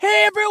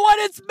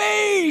It's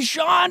me,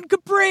 Sean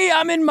Capri.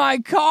 I'm in my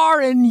car,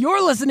 and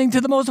you're listening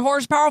to the most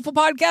horsepowerful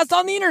podcast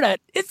on the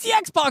internet. It's the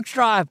Xbox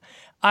Drive.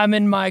 I'm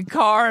in my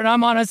car, and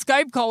I'm on a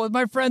Skype call with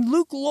my friend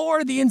Luke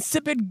Lore, the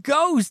insipid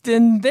ghost,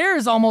 and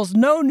there's almost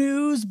no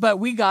news, but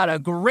we got a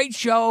great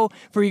show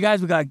for you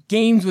guys. We got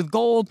games with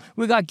gold.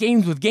 We got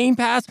games with Game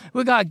Pass.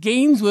 We got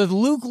games with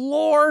Luke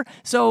Lore.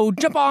 So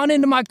jump on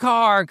into my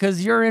car,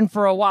 because you're in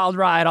for a wild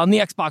ride on the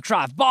Xbox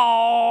Drive.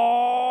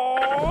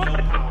 Ball!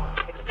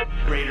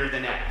 Greater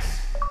than X.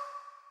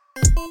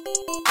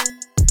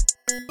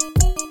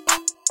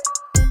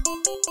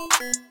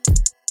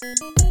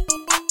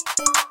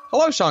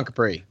 Hello, Sean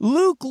Capri.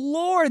 Luke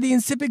Lore, the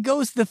insipid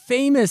ghost, the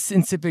famous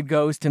insipid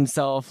ghost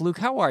himself. Luke,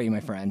 how are you, my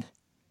friend?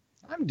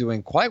 I'm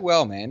doing quite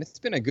well, man. It's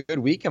been a good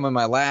week. I'm in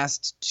my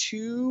last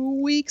 2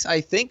 weeks,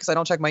 I think, because I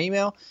don't check my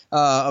email,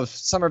 of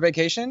summer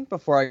vacation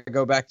before I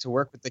go back to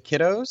work with the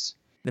kiddos.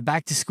 The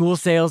back-to-school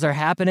sales are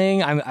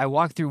happening. I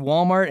walk through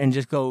Walmart and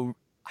just go,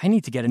 I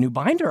need to get a new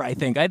binder, I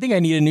think. I think I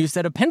need a new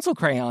set of pencil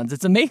crayons.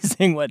 It's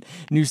amazing what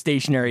new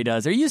stationery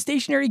does. Are you a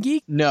stationery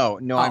geek? No,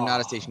 I'm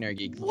not a stationery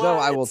geek. What? Though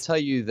I will tell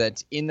you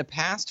that in the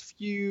past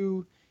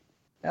few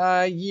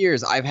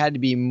years, I've had to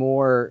be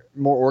more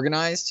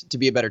organized to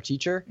be a better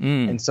teacher.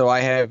 And so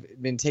I have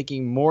been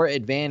taking more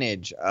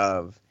advantage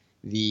of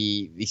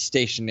the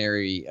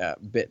stationary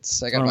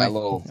bits. I got my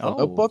little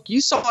notebook.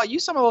 You saw my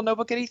little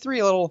notebook at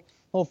E3, a little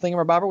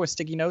thingamabobber with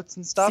sticky notes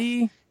and stuff.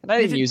 See? And I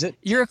didn't use it.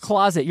 You're a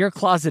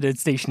closeted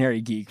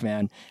stationary geek,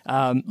 man.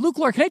 Luke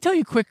Lore, can I tell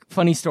you a quick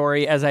funny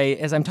story? As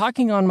I'm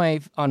talking on my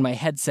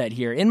headset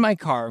here in my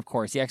car, of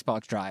course, the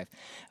Xbox Drive,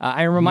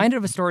 I am reminded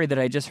of a story that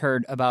I just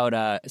heard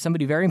about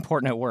somebody very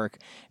important at work.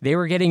 They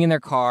were getting in their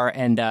car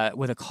and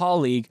with a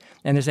colleague,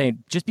 and they're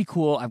saying, "Just be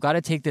cool. I've got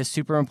to take this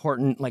super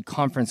important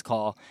conference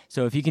call.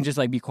 So if you can just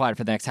be quiet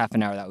for the next half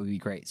an hour, that would be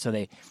great." So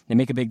they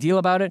make a big deal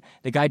about it.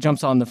 The guy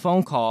jumps on the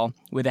phone call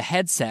with a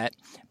headset,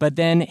 but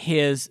then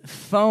his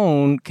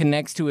phone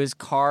connects to his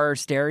car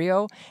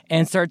stereo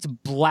and starts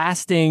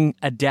blasting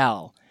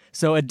Adele.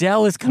 So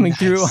Adele is coming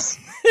through on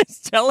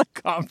his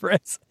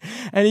teleconference,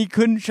 and he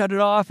couldn't shut it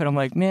off. And I'm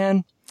like,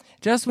 man,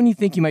 just when you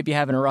think you might be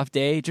having a rough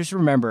day, just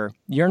remember,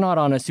 you're not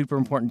on a super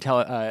important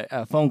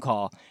phone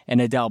call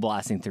and Adele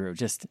blasting through.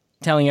 Just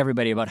telling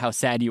everybody about how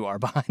sad you are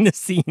behind the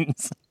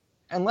scenes.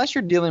 Unless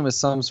you're dealing with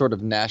some sort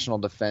of national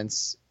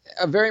defense,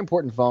 a very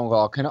important phone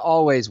call can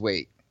always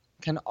wait.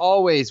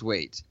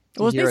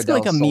 Well, it's basically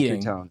like a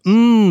meeting.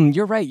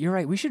 You're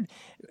right. We should.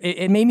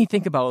 It made me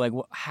think about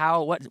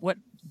what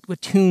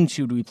tune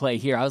should we play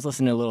here? I was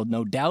listening to a little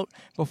No Doubt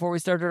before we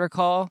started our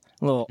call.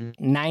 A little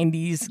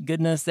 90s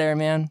goodness there,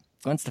 man.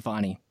 Gwen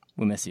Stefani,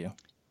 we miss you.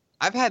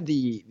 I've had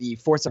the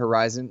Forza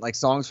Horizon,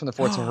 songs from the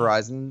Forza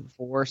Horizon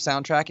 4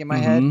 soundtrack in my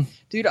head.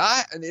 Dude,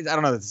 I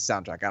don't know if it's a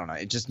soundtrack. I don't know.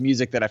 It's just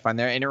music that I find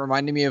there. And it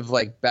reminded me of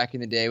back in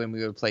the day when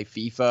we would play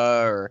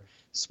FIFA or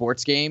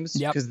sports games.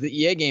 Because the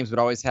EA games would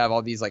always have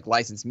all these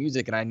licensed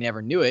music and I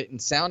never knew it. And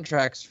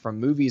soundtracks from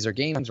movies or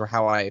games were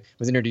how I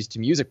was introduced to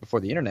music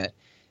before the internet.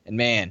 And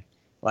man,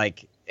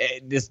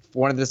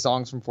 one of the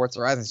songs from Forza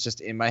Horizon is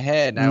just in my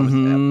head.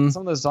 And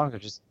some of those songs are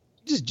just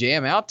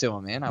jam out to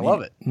them, man. I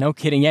love it. No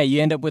kidding. Yeah,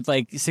 you end up with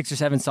 6 or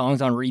 7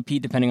 songs on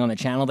repeat depending on the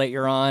channel that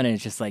you're on, and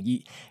it's just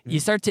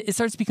it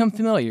starts to become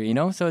familiar, you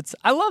know? So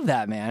I love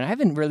that, man. I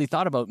haven't really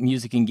thought about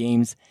music in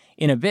games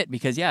in a bit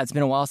because it's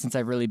been a while since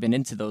I've really been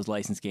into those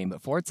licensed games,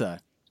 but Forza,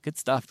 good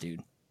stuff,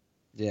 dude.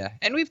 Yeah.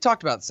 And we've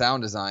talked about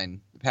sound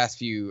design the past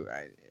few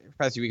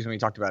weeks when we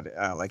talked about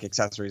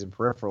accessories and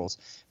peripherals,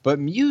 but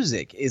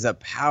music is a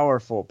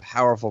powerful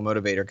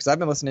motivator because I've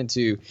been listening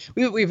to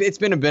it's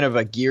been a bit of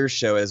a Gears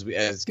show as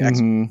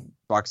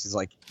Xbox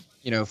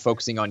is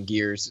focusing on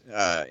Gears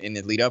in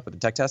the lead up with the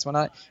tech test and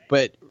whatnot.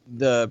 But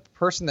the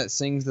person that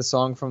sings the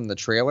song from the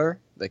trailer,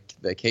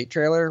 the Kate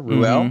trailer,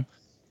 Ruel,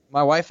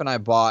 my wife and I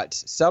bought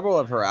several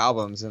of her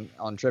albums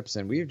on trips,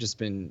 and we've just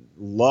been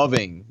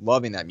loving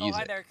that music. Oh,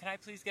 hi there. Can I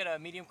please get a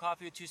medium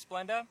coffee with 2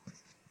 Splenda?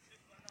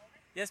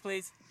 Yes,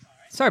 please.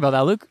 Sorry about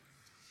that, Luke.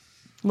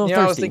 A little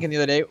thirsty. I was thinking the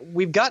other day,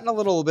 we've gotten a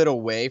little bit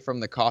away from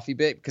the coffee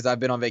bit because I've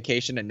been on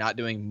vacation and not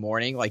doing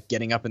morning,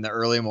 getting up in the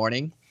early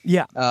morning.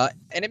 Yeah.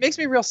 And it makes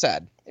me real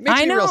sad.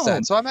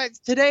 So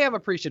today I'm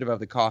appreciative of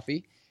the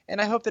coffee, and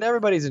I hope that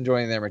everybody's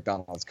enjoying their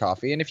McDonald's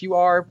coffee. And if you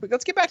are,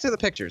 let's get back to the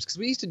pictures because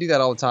we used to do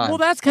that all the time. Well,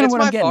 that's kind of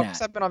what I'm getting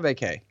at. I've been on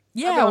vacay.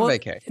 Yeah,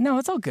 no,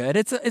 it's all good.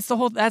 It's the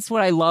whole. That's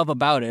what I love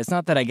about it. It's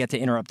not that I get to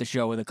interrupt the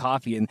show with a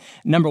coffee. And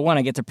number one,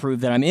 I get to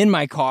prove that I'm in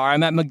my car.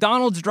 I'm at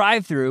McDonald's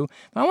drive-thru.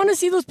 I want to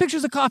see those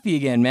pictures of coffee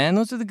again, man.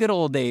 Those are the good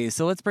old days.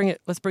 So let's bring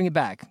it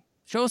back.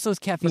 Show us those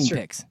caffeine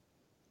pics.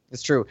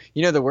 It's true.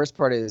 The worst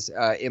part is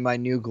in my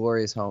new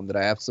glorious home that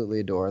I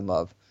absolutely adore and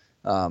love.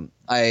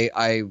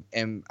 I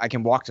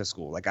can walk to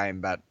school. I am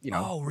about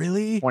Oh,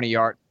 really? 20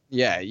 yards.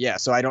 Yeah.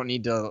 So I don't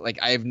need to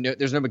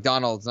there's no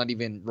McDonald's, not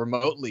even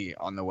remotely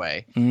on the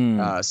way.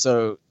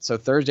 So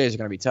Thursdays are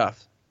going to be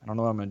tough. I don't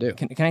know what I'm going to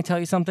do. Can I tell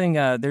you something?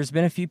 There's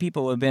been a few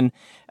people who have been,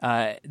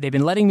 they've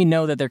been letting me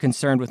know that they're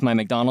concerned with my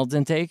McDonald's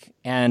intake.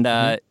 And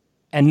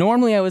And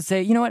normally I would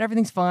say, you know what,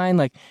 everything's fine.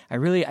 Like I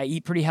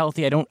eat pretty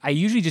healthy. I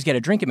usually just get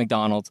a drink at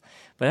McDonald's.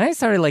 But then I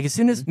started like as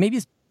soon as, maybe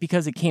it's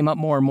because it came up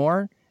more and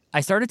more, I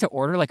started to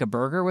order like a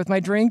burger with my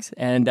drinks.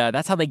 And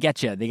that's how they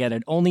get you. They get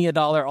it only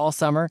 $1 all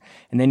summer.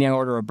 And then you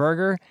order a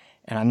burger.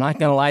 And I'm not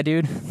going to lie,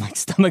 dude, my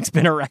stomach's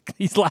been a wreck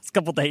these last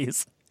couple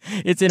days.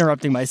 It's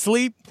interrupting my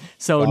sleep.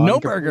 So Don no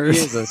Capri burgers.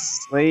 is a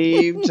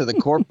slave to the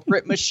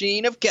corporate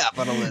machine of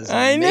capitalism,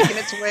 I know. making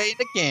its way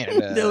to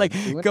Canada. They're like,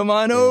 Doing come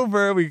on it.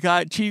 over. We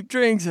got cheap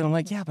drinks. And I'm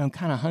like, yeah, but I'm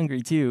kind of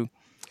hungry too.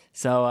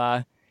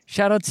 So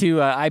shout out to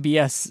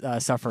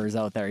IBS sufferers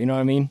out there. You know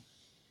what I mean?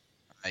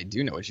 I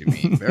do know what you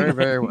mean. Very,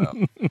 very well.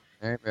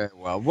 Very, very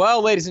well.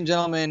 Well, ladies and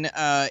gentlemen,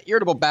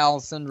 irritable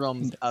bowel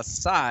syndromes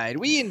aside,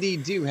 we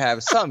indeed do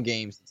have some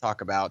games to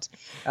talk about.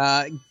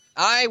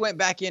 I went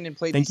back in and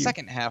played the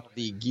second half of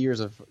the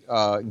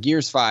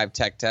Gears 5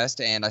 tech test,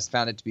 and I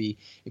found it to be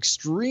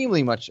extremely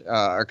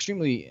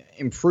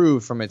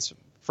improved from its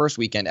first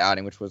weekend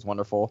outing, which was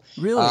wonderful.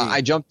 Really?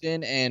 I jumped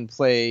in and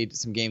played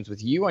some games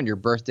with you on your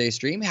birthday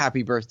stream.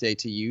 Happy birthday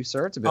to you,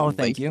 sir. It's a bit late,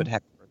 thank you. but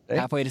happy birthday.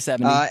 Halfway to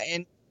 70.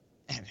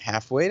 And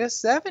halfway to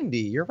 70.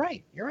 You're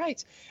right.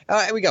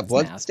 We got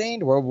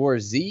Bloodstained, World War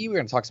Z. We're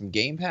going to talk some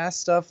Game Pass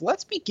stuff.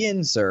 Let's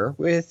begin, sir,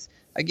 with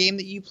a game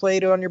that you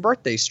played on your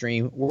birthday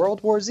stream,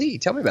 World War Z.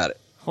 Tell me about it.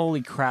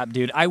 Holy crap,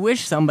 dude. I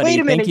wish somebody... Wait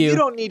a minute. Thank you. You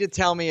don't need to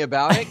tell me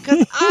about it,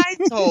 because I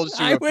told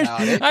you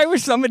about it. I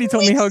wish somebody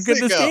told me how good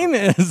this ago. game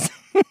is.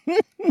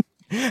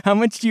 How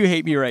much do you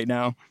hate me right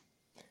now?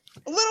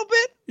 A little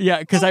bit. Yeah,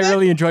 because I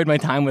really enjoyed my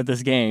time with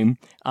this game.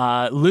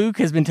 Luke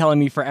has been telling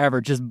me forever,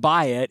 just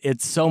buy it.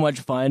 It's so much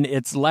fun.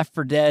 It's Left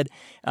 4 Dead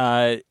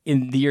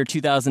in the year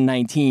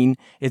 2019.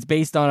 It's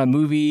based on a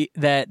movie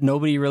that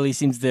nobody really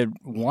seems to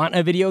want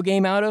a video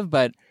game out of,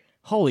 but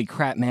holy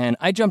crap, man.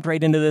 I jumped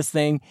right into this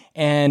thing,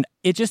 and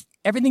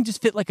everything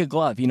just fit like a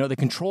glove. You know, the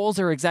controls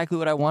are exactly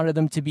what I wanted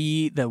them to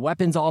be. The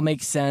weapons all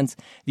make sense.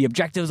 The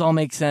objectives all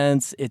make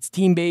sense. It's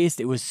team-based.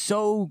 It was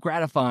so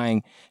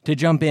gratifying to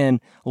jump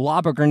in,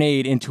 lob a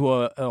grenade into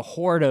a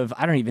horde of,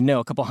 I don't even know,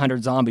 a couple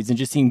hundred zombies and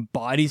just seeing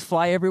bodies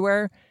fly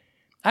everywhere.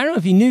 I don't know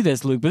if you knew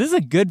this, Luke, but this is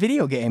a good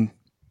video game.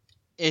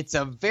 It's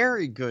a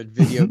very good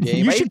video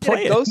game. You should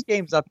play a it. Ghost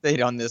Games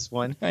update on this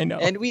one. I know.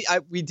 And we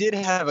did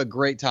have a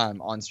great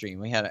time on stream.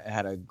 We had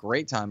a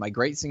great time. My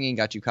great singing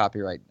got you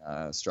copyright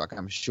struck,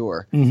 I'm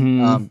sure.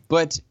 Mm-hmm.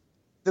 But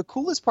the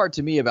coolest part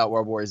to me about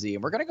World War Z,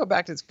 and we're going to go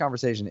back to this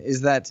conversation,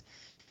 is that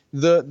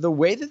the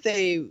way that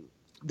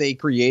they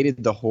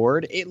created the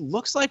horde, it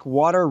looks like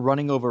water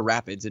running over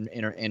rapids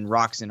and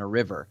rocks in a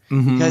river,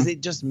 because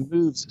it just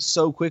moves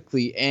so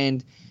quickly.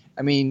 And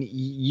I mean,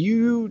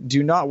 you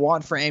do not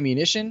want for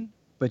ammunition,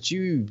 but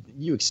you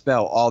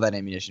expel all that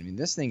ammunition. I mean,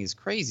 this thing is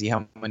crazy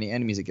how many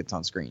enemies it gets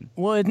on screen.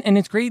 Well, and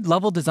it's great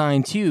level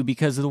design too,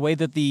 because of the way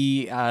that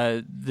the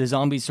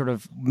zombies sort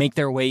of make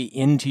their way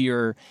into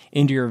your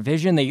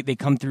vision. They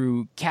come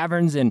through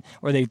caverns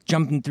or they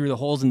jump in through the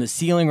holes in the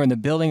ceiling or in the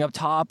building up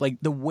top. Like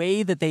the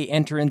way that they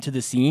enter into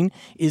the scene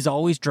is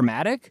always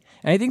dramatic,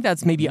 and I think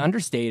that's maybe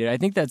understated. I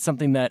think that's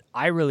something that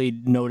I really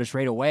noticed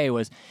right away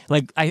was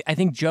like I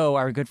think Joe,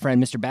 our good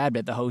friend Mr.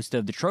 Badbit, the host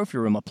of the Trophy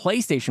Room, a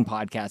PlayStation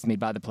podcast made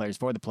by the players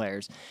for the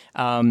players,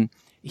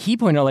 he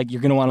pointed out like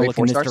you're going to want to look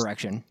in this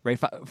direction, right?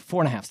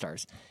 4.5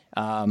 stars.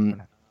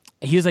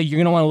 He was like, you're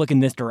going to want to look in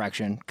this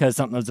direction because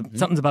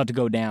something's about to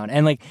go down.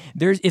 And like,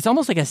 it's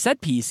almost like a set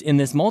piece in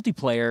this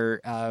multiplayer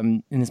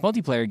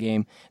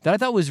game that I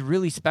thought was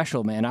really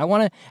special, man.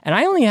 And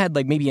I only had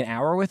like maybe an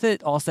hour with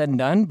it all said and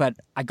done, but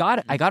I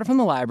got it from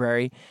the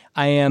library.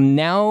 I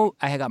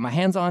had got my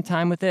hands on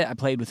time with it. I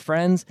played with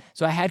friends.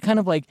 So I had kind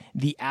of like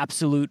the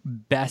absolute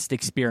best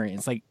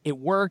experience. Like it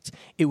worked.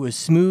 It was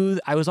smooth.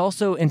 I was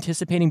also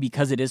anticipating,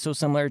 because it is so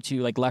similar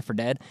to like Left 4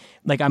 Dead,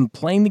 like I'm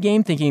playing the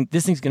game thinking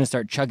this thing's going to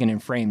start chugging in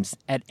frames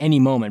at any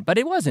moment, but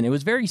it wasn't. It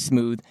was very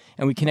smooth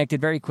and we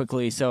connected very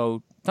quickly.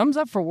 So thumbs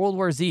up for World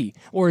War Z,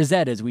 or Z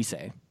as we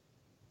say.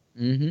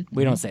 Mm-hmm.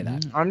 We don't say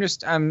that. I'm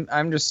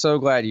just so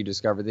glad you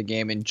discovered the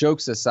game. And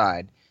jokes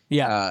aside,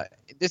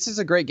 this is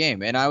a great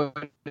game, and I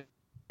would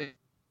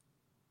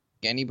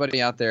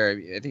anybody out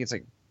there, I think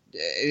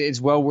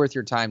it's well worth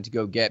your time to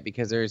go get,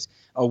 because there's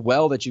a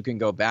well that you can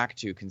go back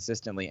to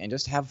consistently and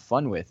just have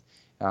fun with.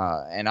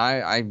 And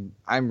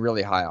I'm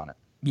really high on it.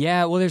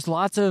 Yeah, well, there's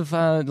lots of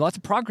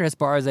progress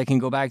bars I can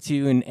go back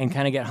to and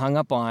kind of get hung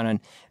up on and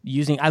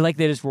using. I like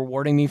that it's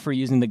rewarding me for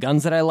using the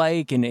guns that I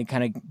like, and it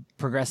kind of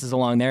progresses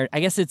along there. I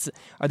guess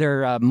are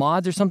there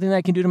mods or something that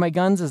I can do to my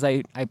guns as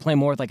I play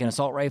more with like an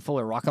assault rifle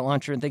or rocket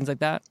launcher and things like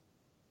that?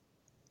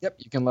 Yep,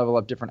 you can level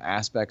up different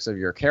aspects of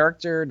your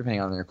character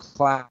depending on their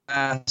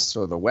class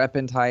or the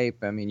weapon type.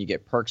 I mean, you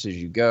get perks as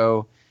you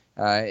go.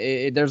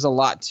 There's a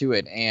lot to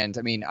it, and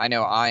I mean, I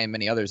know I and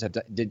many others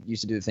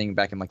used to do the thing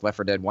back in like Left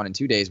 4 Dead 1 and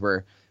 2 days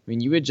where, I mean,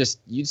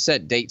 you'd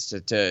set dates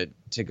to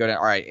go down.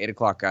 All right, 8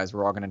 o'clock, guys,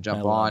 we're all going to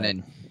jump on,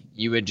 and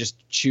you would just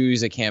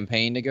choose a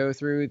campaign to go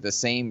through. The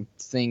same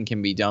thing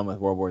can be done with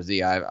World War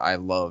Z. I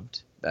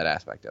loved that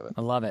aspect of it.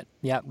 I love it.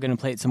 Yeah, I'm going to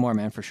play it some more,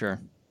 man, for sure.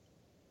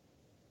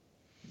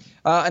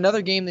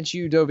 Another game that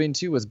you dove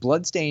into was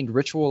Bloodstained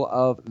Ritual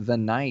of the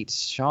Night.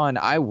 Sean,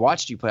 I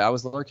watched you play. I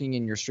was lurking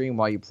in your stream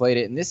while you played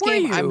it. In this Were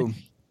game, you?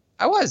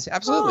 I was,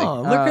 absolutely.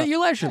 Oh, look at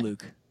your leisure,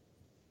 Luke.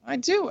 I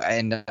do,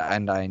 and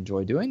I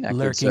enjoy doing that.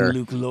 Lurking good sir.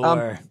 Luke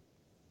lore.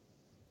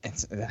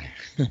 It's,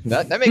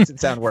 that makes it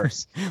sound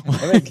worse.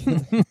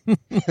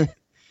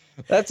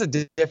 That's a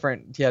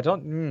different. Yeah,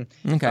 don't.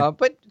 Okay.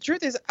 But the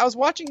truth is, I was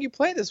watching you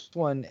play this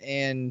one,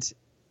 and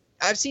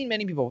I've seen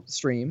many people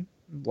stream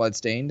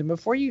Bloodstained, and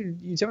before you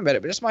tell me about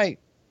it, but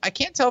I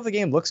can't tell if the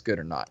game looks good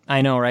or not.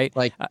 I know, right?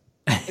 Like,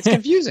 it's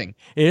confusing.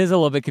 It is a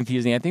little bit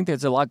confusing. I think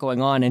there's a lot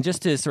going on, and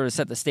just to sort of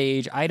set the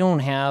stage, I don't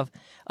have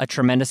a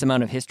tremendous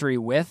amount of history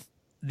with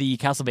the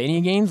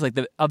Castlevania games. Like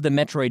of the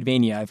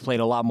Metroidvania, I've played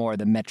a lot more of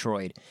the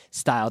Metroid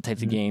style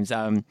types of games.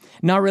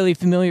 Not really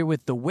familiar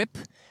with the whip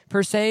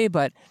per se,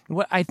 but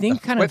what I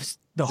think the Is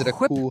it a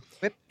whip. cool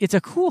whip? It's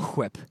a cool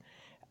whip.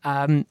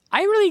 I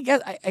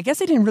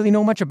guess I didn't really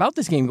know much about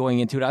this game going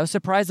into it. I was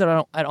surprised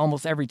that at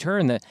almost every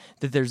turn that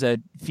there's a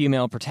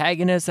female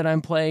protagonist that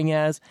I'm playing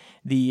as.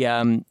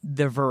 The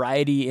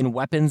variety in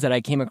weapons that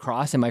I came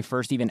across in my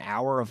first even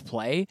hour of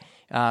play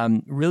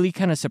really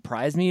kind of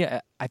surprised me.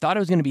 I thought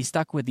I was going to be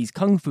stuck with these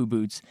kung fu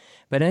boots,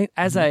 but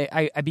as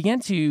I began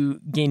to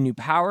gain new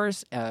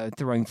powers,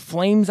 throwing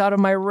flames out of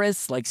my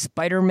wrists like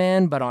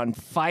Spider-Man, but on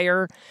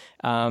fire.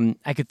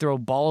 I could throw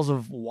balls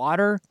of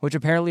water, which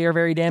apparently are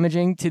very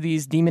damaging to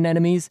these demon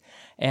enemies.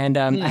 And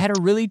I had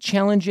a really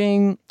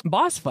challenging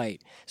boss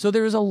fight. So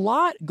there was a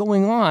lot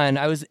going on.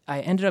 I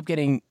ended up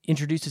getting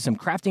introduced to some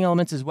crafting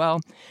elements as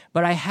well,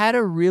 but I had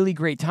a really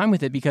great time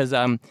with it because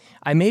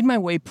I made my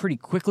way pretty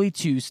quickly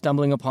to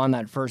stumbling upon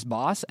that first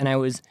boss, and I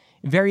was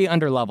very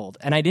underleveled.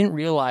 And I didn't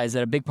realize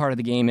that a big part of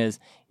the game is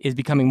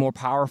becoming more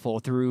powerful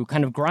through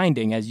kind of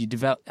grinding as you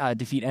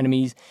defeat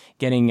enemies,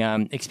 getting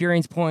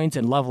experience points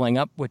and leveling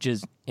up, which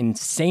is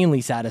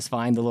insanely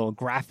satisfying, the little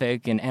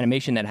graphic and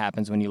animation that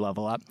happens when you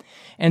level up.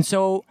 And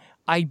so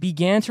I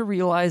began to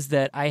realize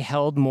that I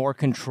held more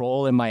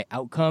control in my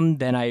outcome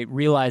than I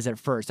realized at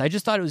first. I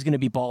just thought it was going to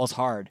be balls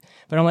hard.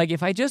 But I'm like,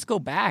 if I just go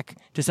back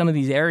to some of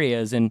these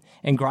areas and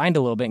grind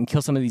a little bit and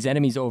kill some of these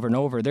enemies over and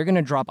over, they're going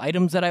to drop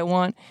items that I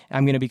want.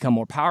 I'm going to become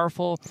more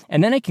powerful.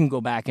 And then I can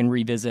go back and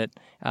revisit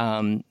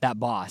that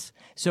boss.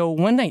 So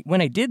when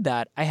I did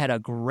that, I had a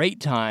great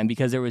time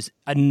because there was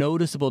a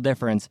noticeable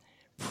difference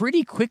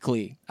pretty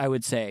quickly, I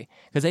would say,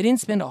 because I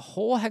didn't spend a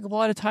whole heck of a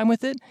lot of time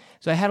with it.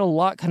 So I had a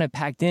lot kind of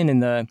packed in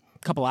the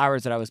couple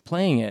hours that I was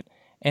playing it.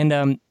 And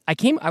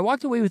I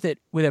walked away with it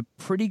with a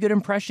pretty good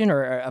impression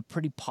or a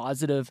pretty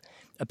positive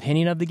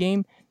opinion of the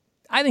game.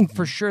 I think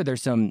for sure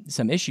there's some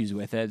issues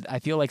with it. I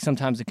feel like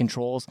sometimes the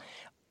controls,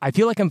 I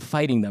feel like I'm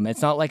fighting them.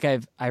 It's not like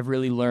I've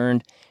really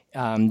learned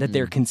that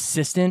they're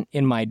consistent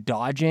in my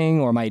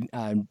dodging or my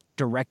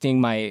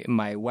directing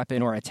my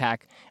weapon or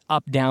attack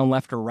up, down,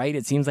 left, or right.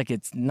 It seems like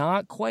it's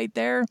not quite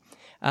there.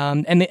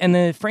 And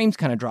the frames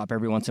kind of drop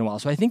every once in a while.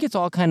 So I think it's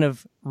all kind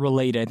of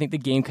related. I think the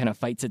game kind of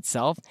fights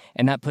itself,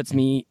 and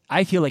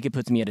I feel like it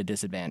puts me at a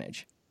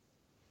disadvantage.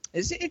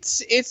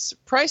 It's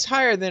priced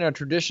higher than a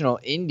traditional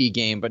indie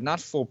game, but not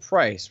full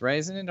price, right?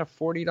 Isn't it a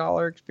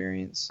 $40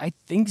 experience? I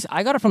think so.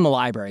 I got it from the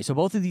library. So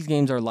both of these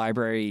games are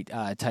library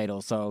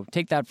titles. So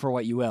take that for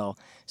what you will.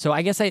 So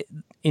I guess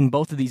in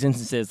both of these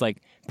instances,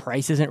 like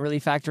price isn't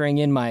really factoring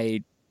in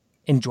my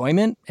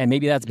enjoyment, and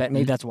maybe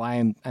that's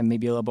why I'm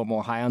maybe a little bit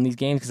more high on these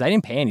games because I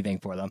didn't pay anything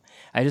for them.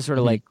 I just sort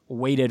of like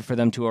waited for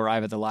them to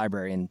arrive at the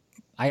library, and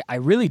I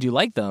really do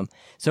like them.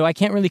 So I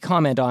can't really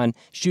comment on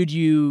should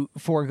you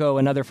forego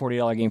another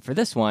 $40 game for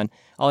this one.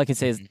 All I can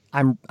say is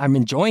I'm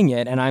enjoying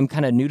it, and I'm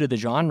kind of new to the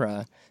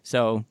genre,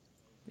 so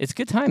it's a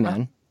good time,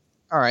 man.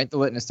 All right, the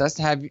litmus test.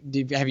 Have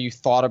you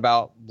thought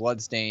about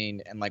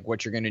Bloodstained and like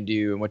what you're going to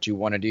do and what you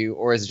want to do,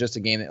 or is it just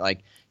a game that like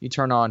you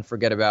turn on,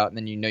 forget about, and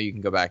then you know you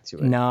can go back to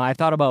it? No, I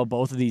thought about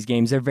both of these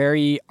games. They're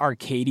very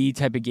arcadey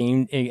type of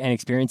game and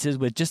experiences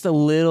with just a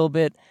little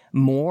bit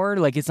more.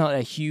 Like it's not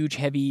a huge,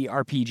 heavy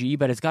RPG,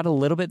 but it's got a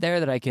little bit there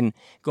that I can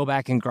go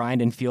back and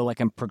grind and feel like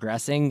I'm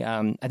progressing.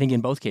 I think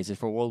in both cases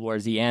for World War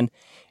Z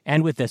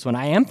and with this one,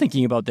 I am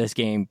thinking about this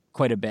game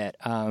quite a bit.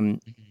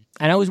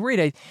 And I was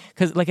worried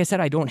because, like I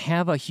said, I don't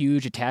have a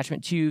huge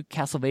attachment to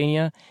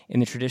Castlevania in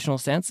the traditional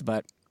sense,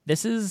 but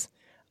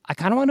I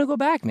kind of want to go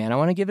back, man. I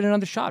want to give it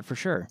another shot for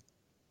sure.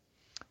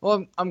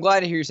 Well, I'm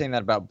glad to hear you saying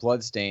that about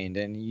Bloodstained,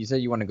 and you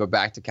said you want to go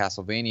back to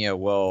Castlevania.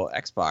 Well,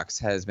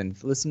 Xbox has been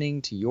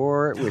listening to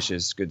your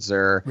wishes, good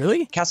sir.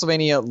 Really?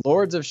 Castlevania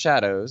Lords of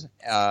Shadows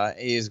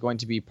is going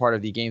to be part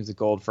of the Games of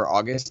Gold for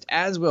August,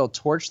 as will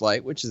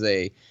Torchlight, which is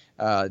a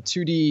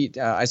 2D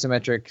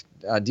isometric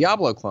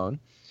Diablo clone.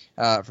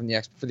 For the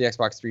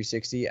Xbox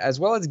 360, as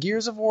well as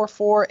Gears of War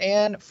 4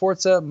 and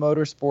Forza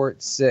Motorsport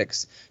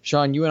 6.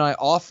 Sean, you and I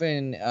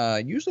often,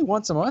 usually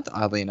once a month,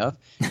 oddly enough,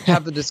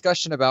 have the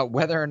discussion about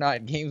whether or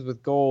not Games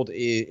with Gold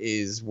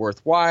is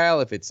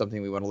worthwhile, if it's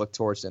something we want to look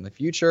towards in the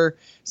future.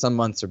 Some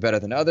months are better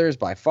than others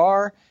by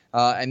far.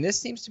 And this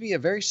seems to be a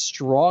very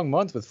strong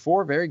month with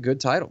 4 very good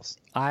titles.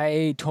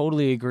 I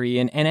totally agree.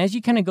 And as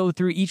you kind of go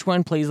through, each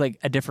one plays like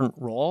a different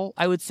role.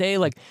 I would say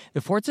like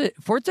the Forza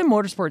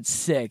Motorsport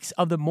 6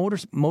 of the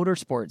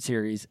Motorsport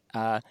series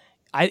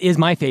is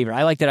my favorite.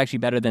 I liked it actually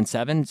better than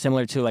 7,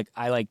 similar to like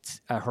I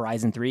liked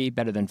Horizon 3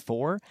 better than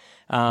 4.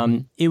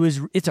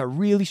 It's a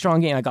really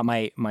strong game. I got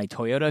my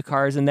Toyota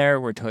cars in there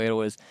where Toyota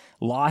was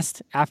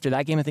lost after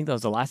that game. I think that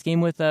was the last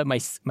game with my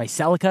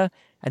Celica.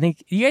 I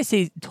think you guys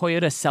say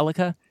Toyota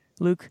Celica,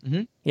 Luke?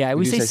 Mm-hmm. Yeah,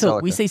 we say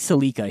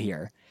Celica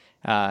here.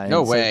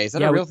 No way. Is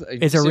that a real thing?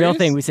 It's a real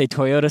thing. We say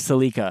Toyota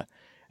Celica.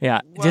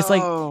 Yeah. Whoa. Just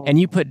like, and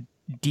you put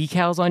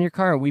decals on your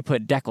car and we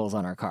put decals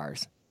on our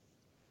cars.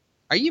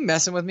 Are you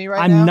messing with me now?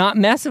 I'm not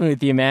messing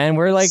with you, man.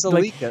 We're like,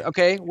 Celica.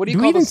 Okay. What do you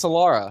call the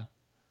Solara?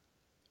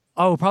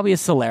 Oh, probably a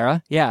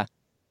Solera. Yeah.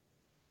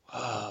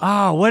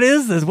 Oh, what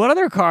is this? What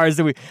other cars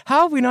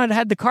how have we not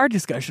had the car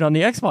discussion on the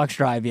Xbox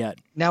Drive yet?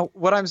 Now,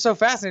 what I'm so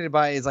fascinated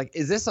by is like,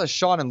 is this a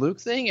Sean and Luke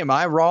thing? Am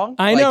I wrong?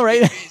 I know,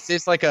 right? Is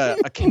this like a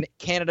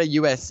Canada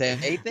USA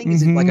thing?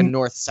 Is it like a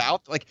North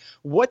South? Like,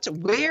 where's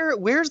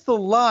the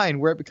line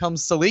where it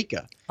becomes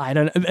Celica? I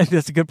don't know.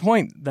 That's a good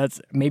point.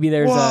 Maybe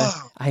there's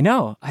I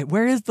know.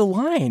 Where is the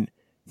line?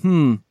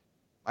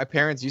 My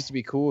parents used to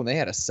be cool and they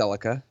had a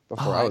Celica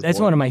before I was That's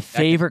born. one of my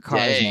favorite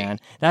cars, day. man.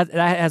 That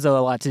has a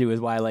lot to do with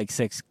why I like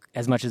 6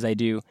 as much as I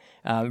do.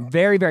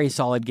 Very, very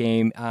solid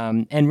game.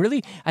 And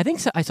really, I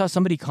think I saw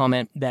somebody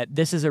comment that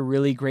this is a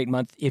really great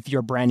month if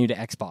you're brand new to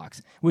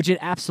Xbox, which it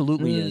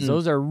absolutely is.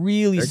 Those are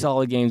really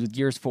solid games with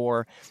Gears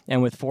 4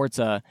 and with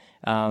Forza.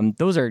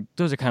 Those are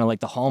kind of like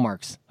the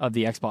hallmarks of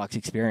the Xbox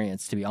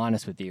experience, to be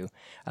honest with you.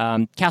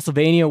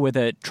 Castlevania with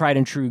a tried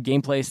and true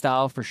gameplay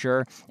style for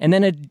sure. And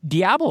then a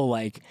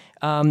Diablo-like,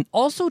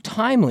 also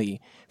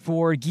timely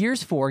for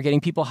Gears 4, getting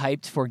people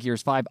hyped for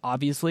Gears 5,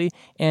 obviously.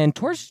 And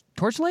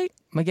Torchlight?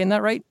 Am I getting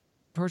that right?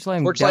 Torchlight?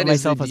 I'm doubting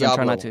myself as I'm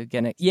trying not to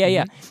get it.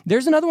 Yeah.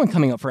 There's another one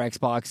coming up for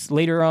Xbox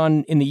later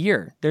on in the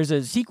year. There's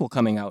a sequel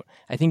coming out,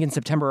 I think in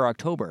September or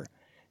October.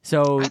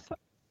 So...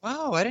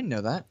 Wow, I didn't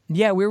know that.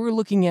 Yeah, we were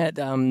looking at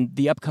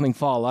the upcoming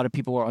fall. A lot of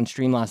people were on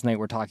stream last night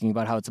were talking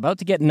about how it's about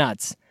to get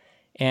nuts.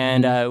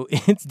 And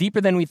it's deeper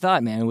than we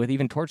thought, man, with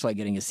even Torchlight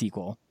getting a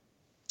sequel.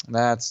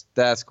 That's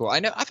cool. I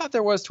thought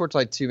there was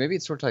Torchlight 2. Maybe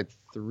it's Torchlight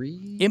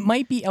 3? It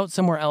might be out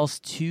somewhere else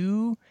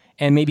too,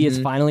 and maybe it's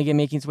finally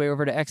making its way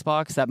over to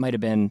Xbox. That might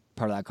have been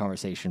part of that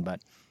conversation, but...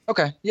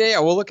 Okay. Yeah,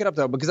 we'll look it up,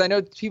 though, because I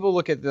know people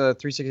look at the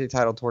 360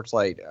 title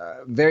Torchlight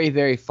very,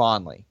 very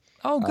fondly.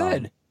 Oh,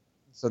 good.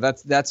 So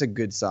that's a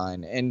good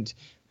sign. And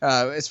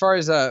as far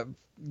as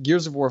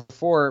Gears of War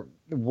 4,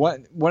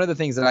 one of the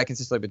things that I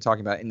consistently have been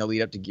talking about in the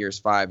lead up to Gears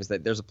 5 is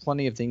that there's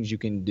plenty of things you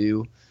can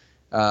do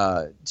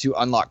to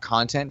unlock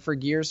content for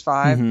Gears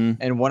 5.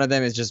 And one of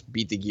them is just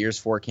beat the Gears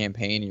 4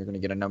 campaign. And you're going to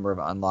get a number of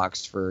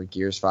unlocks for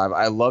Gears 5.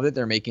 I love that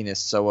they're making this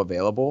so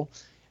available.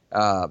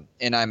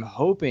 And I'm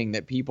hoping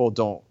that people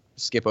don't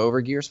skip over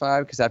Gears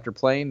 5, because after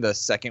playing the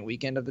second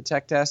weekend of the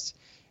tech test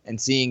and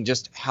seeing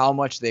just how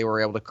much they were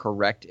able to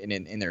correct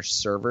in their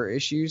server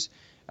issues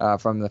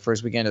from the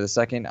first weekend to the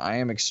second, I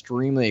am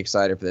extremely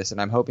excited for this,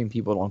 and I'm hoping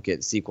people don't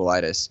get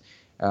sequelitis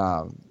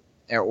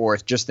or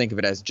just think of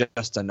it as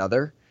just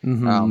another,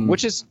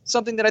 which is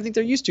something that I think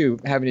they're used to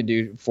having to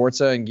do.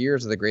 Forza and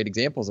Gears are the great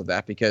examples of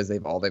that, because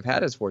they've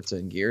had is Forza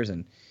and Gears,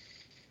 and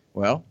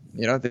well,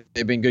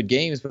 they've been good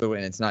games, but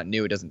when it's not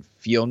new, it doesn't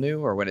feel new,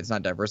 or when it's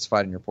not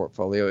diversified in your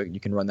portfolio, you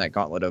can run that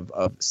gauntlet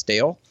of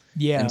stale.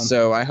 Yeah. And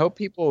so I hope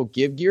people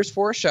give Gears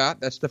 4 a shot.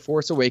 That's the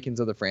Force Awakens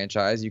of the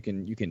franchise. You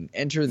can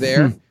enter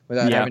there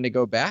without having to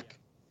go back,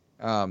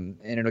 and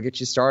it'll get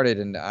you started.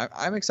 And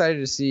I'm excited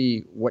to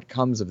see what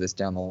comes of this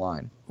down the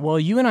line. Well,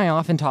 you and I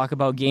often talk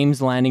about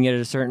games landing at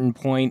a certain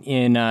point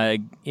in our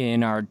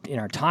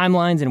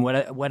timelines and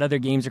what other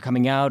games are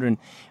coming out, and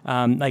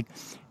like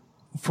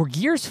for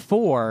Gears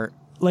 4,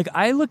 like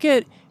I look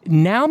at.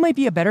 Now might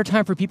be a better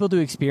time for people to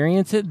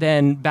experience it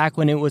than back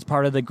when it was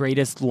part of the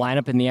greatest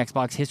lineup in the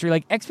Xbox history.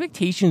 Like,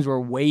 expectations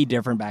were way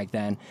different back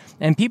then.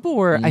 And people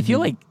were, I feel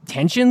like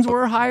tensions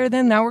were higher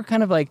then. Now we're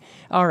kind of like,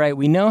 all right,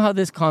 we know how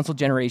this console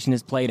generation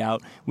has played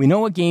out. We know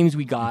what games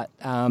we got.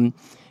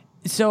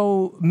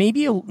 So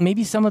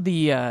maybe some of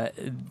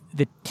the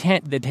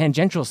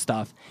tangential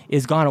stuff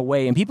is gone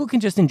away, and people can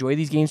just enjoy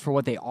these games for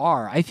what they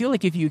are. I feel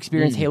like if you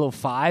experience Halo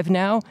 5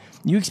 now,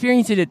 you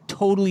experience it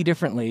totally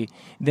differently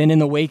than in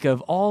the wake of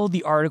all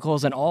the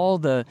articles and all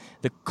the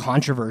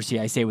controversy,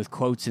 I say with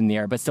quotes in the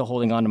air, but still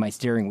holding on to my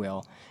steering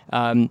wheel.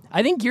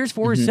 I think Gears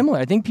 4 is similar.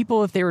 I think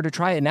people, if they were to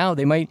try it now,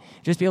 they might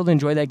just be able to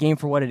enjoy that game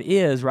for what it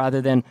is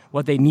rather than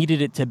what they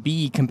needed it to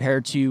be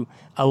compared to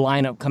a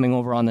lineup coming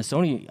over on the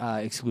Sony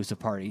exclusive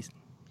parties.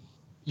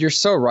 You're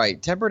so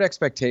right. Tempered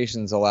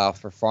expectations allow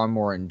for far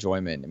more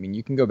enjoyment. I mean,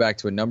 you can go back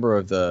to a number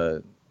of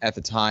the, at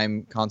the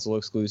time, console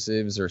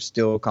exclusives or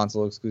still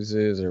console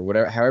exclusives or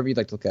whatever, however you'd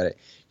like to look at it.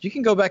 You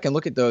can go back and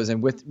look at those,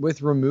 and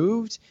with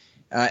removed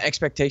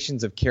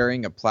expectations of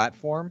carrying a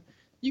platform,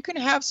 you can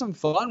have some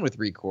fun with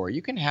Recore.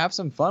 You can have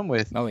some fun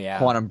with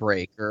Quantum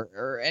Break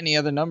or any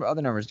other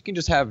numbers. You can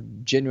just have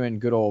genuine,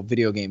 good old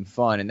video game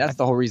fun, and that's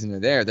the whole reason they're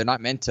there. They're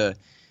not meant to,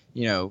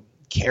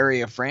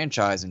 carry a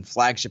franchise and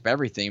flagship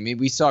everything. I mean,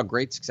 we saw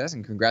great success,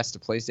 and congrats to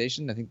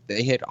PlayStation. I think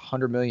they hit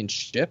 100 million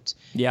shipped.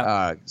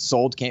 Yeah.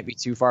 Sold can't be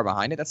too far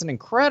behind it. That's an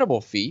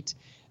incredible feat.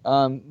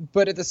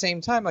 But at the same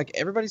time, like,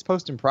 everybody's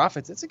posting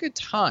profits. It's a good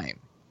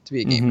time to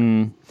be a gamer.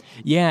 Mm-hmm.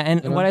 Yeah,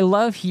 and what I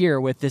love here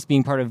with this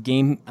being part of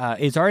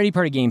it's already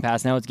part of Game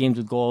Pass, now it's Games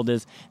with Gold,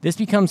 is this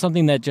becomes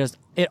something that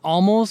it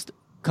almost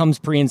comes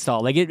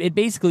pre-installed. Like, it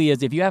basically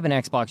is, if you have an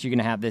Xbox, you're going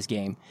to have this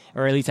game,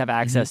 or at least have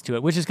access to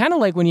it, which is kind of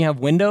like when you have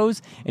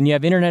Windows and you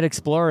have Internet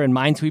Explorer and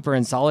Minesweeper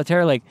and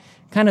Solitaire, like,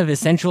 kind of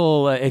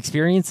essential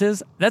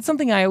experiences. That's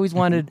something I always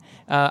wanted.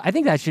 I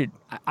think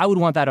I would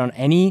want that on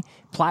any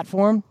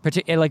platform,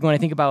 particularly like when I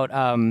think about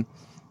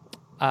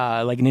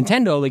like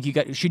Nintendo,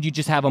 like should you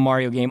just have a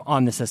Mario game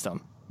on the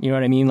system? You know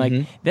what I mean?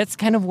 Like that's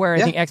kind of where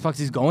I think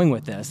Xbox is going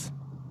with this.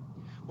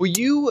 Well,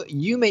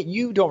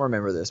 you don't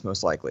remember this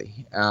most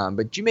likely,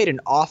 but you made an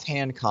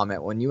offhand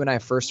comment when you and I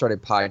first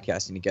started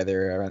podcasting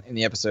together in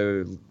the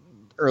episode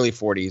early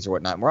 40s or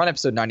whatnot. We're on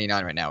episode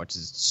 99 right now, which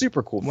is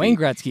super cool. Wayne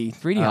Gretzky,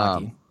 3D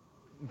hockey.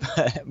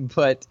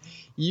 But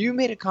you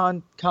made a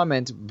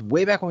comment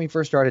way back when we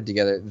first started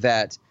together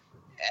that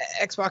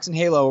Xbox and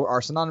Halo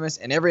are synonymous,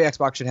 and every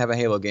Xbox should have a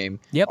Halo game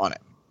on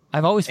it.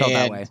 I've always felt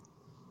that way.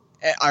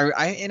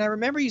 I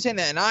remember you saying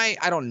that, and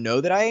I don't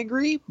know that I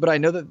agree, but I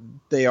know that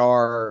they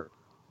are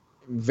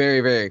very,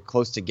 very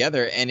close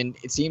together, and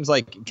it seems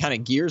like kind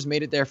of Gears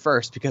made it there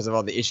first because of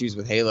all the issues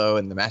with Halo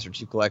and the Master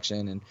Chief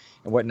Collection and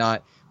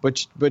whatnot.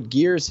 But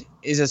Gears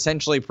is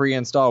essentially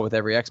pre-installed with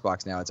every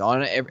Xbox now. It's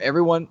on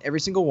every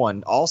single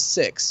one. All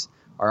 6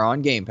 are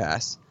on Game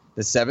Pass.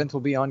 The 7th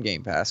will be on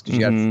Game Pass because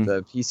you got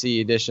the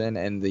PC edition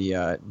and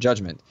the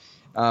Judgment.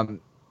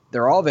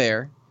 They're all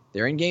there.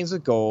 They're in Games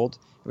with Gold.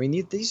 I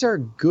mean, these are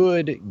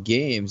good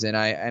games, and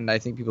I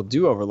think people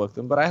do overlook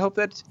them. But I hope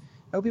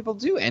people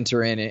do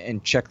enter in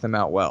and check them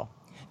out well.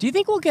 Do you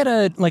think we'll get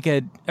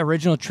a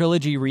original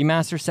trilogy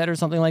remaster set or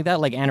something like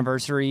that, like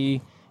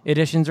anniversary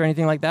editions or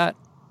anything like that?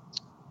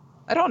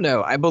 I don't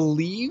know. I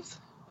believe,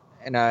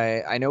 and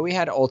I know we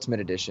had Ultimate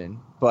Edition,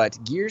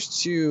 but Gears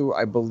 2,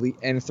 I believe,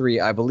 and 3,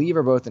 I believe,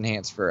 are both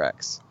enhanced for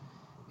X.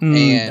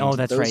 And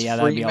that's right. Yeah,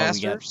 that'd be all we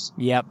get.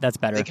 Yep, that's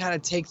better. They kind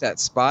of take that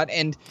spot.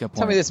 And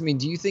tell me this: I mean,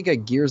 do you think a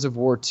Gears of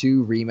War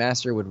 2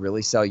 remaster would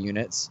really sell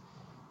units?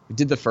 We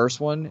did the first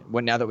one.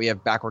 Now that we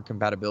have backward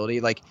compatibility,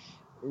 like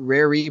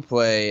Rare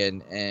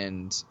Replay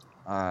and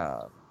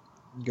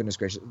goodness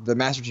gracious, the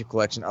Master Chief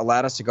Collection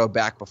allowed us to go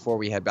back before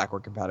we had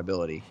backward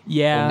compatibility.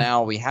 Yeah. Well,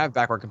 now we have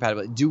backward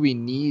compatibility. Do we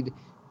need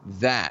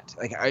that?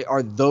 Like,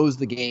 are those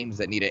the games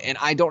that need it? And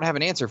I don't have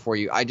an answer for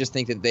you. I just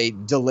think that they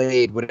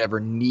delayed whatever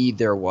need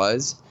there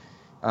was.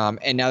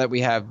 And now that we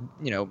have,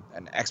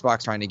 an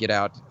Xbox trying to get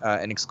out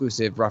an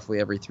exclusive roughly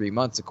every 3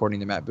 months,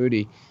 according to Matt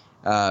Booty,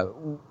 how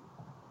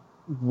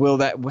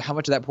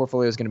much of that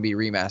portfolio is going to be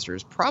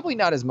remasters? Probably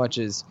not as much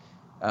as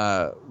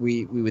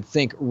we would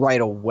think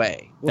right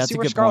away. We'll see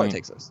where Scarlet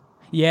takes us.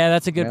 Yeah,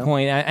 that's a good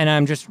point. And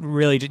I'm just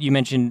really, you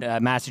mentioned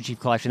Master Chief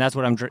Collection. That's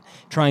what I'm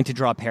trying to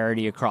draw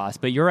parity across.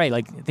 But you're right.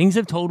 Like, things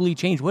have totally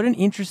changed. What an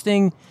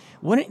interesting,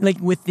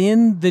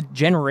 within the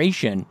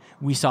generation,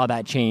 we saw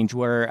that change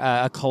where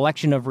a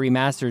collection of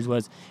remasters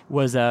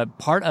was a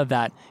part of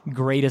that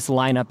greatest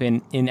lineup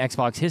in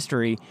Xbox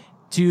history.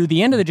 To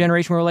the end of the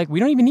generation, where we're like, we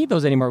don't even need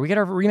those anymore. We get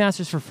our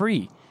remasters for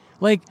free.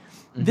 Like,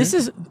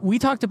 we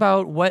talked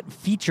about what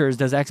features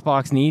does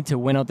Xbox need to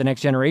win out the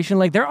next generation.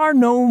 Like, there are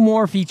no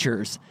more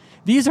features.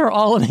 These are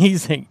all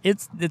amazing.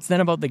 It's then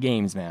about the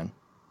games, man.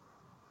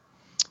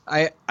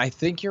 I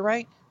think you're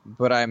right,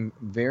 but I'm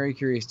very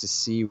curious to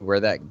see where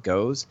that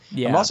goes.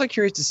 Yeah. I'm also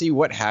curious to see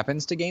what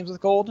happens to Games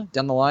with Gold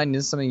down the line.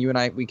 This is something you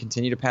and we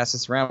continue to pass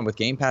this around with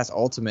Game Pass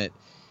Ultimate.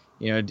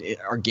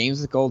 Are Games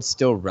with Gold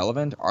still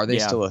relevant? Are they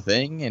still a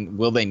thing? And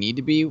will they need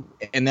to be?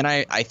 And then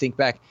I think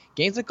back,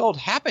 Games with Gold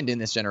happened in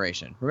this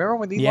generation. Remember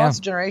when these launched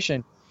the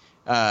generation?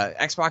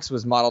 Xbox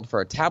was modeled for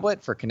a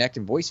tablet for Kinect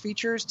and voice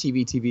features,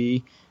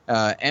 TV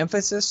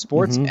emphasis,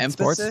 sports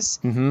emphasis.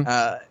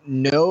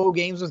 No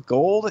Games with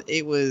Gold.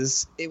 It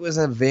was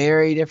a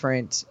very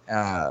different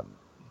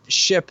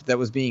ship that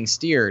was being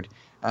steered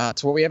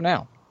to what we have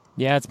now.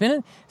 Yeah, it's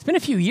been a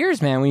few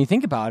years, man. When you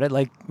think about it,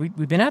 like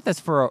we've been at this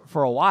for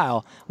a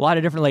while. A lot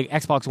of different like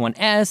Xbox One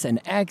S and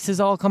X has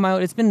all come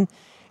out. It's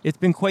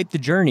been quite the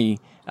journey.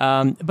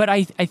 But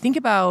I think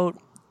about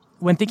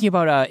when thinking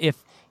about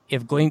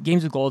if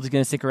Games with Gold is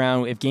going to stick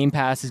around, if Game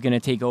Pass is going to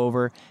take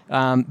over,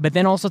 but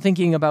then also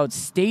thinking about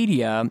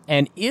Stadia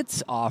and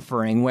its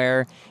offering,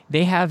 where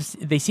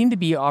they seem to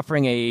be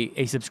offering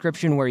a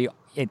subscription where you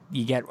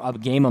get a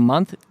game a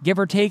month, give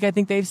or take, I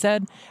think they've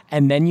said,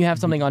 and then you have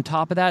something on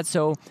top of that.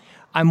 So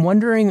I'm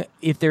wondering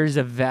if there's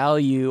a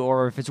value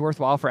or if it's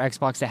worthwhile for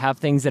Xbox to have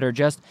things that are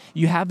just,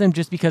 you have them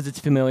just because it's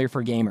familiar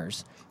for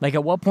gamers. Like,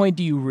 at what point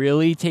do you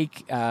really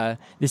take the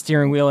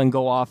steering wheel and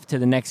go off to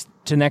the next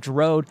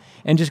road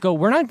and just go,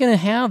 we're not going to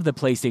have the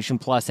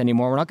PlayStation Plus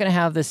anymore. We're not going to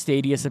have the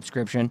Stadia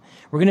subscription.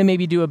 We're going to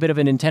maybe do a bit of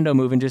a Nintendo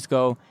move and just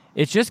go,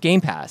 it's just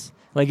Game Pass.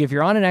 Like, if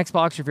you're on an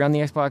Xbox or if you're on the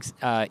Xbox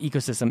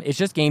ecosystem, it's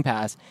just Game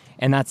Pass,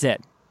 and that's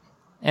it.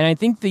 And I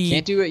think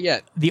can't do it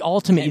yet. The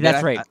ultimate,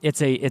 that's right.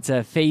 It's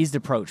a phased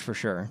approach for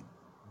sure.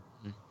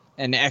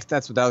 And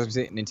that's what I was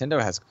going to say.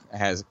 Nintendo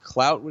has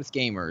clout with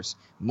gamers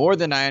more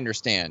than I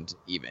understand,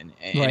 even,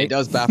 and right. It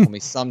does baffle me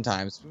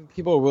sometimes.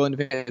 People are willing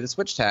to pay the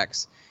Switch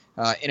tax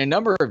in a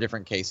number of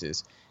different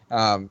cases,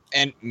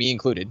 and me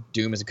included.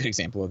 Doom is a good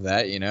example of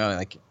that.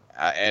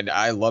 And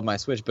I love my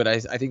Switch, but I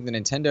think the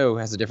Nintendo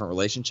has a different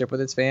relationship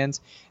with its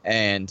fans,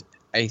 and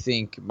I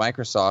think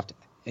Microsoft,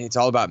 it's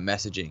all about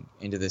messaging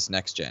into this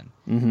next gen.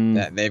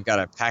 That they've got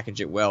to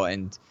package it well,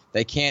 and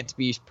they can't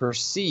be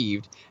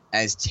perceived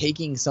as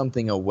taking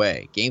something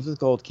away. Games with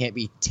Gold can't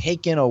be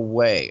taken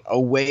away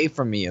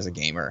from me as a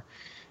gamer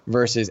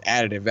versus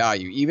additive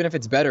value. Even if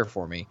it's better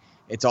for me,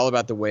 it's all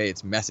about the way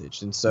it's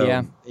messaged. And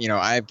so,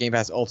 I have Game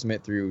Pass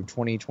Ultimate through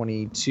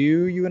 2022,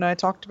 you and I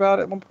talked about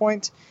at one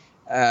point.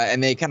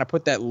 And they kind of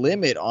put that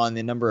limit on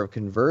the number of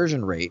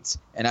conversion rates.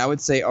 And I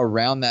would say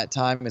around that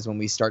time is when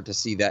we start to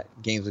see that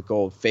Games with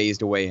Gold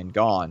phased away and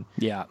gone.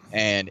 Yeah.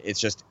 And it's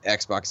just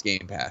Xbox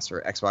Game Pass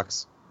or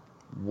Xbox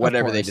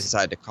whatever they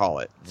decide to call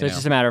it. So it's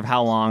just a matter of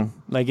how long.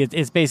 Like,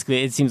 it's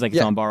basically, it seems like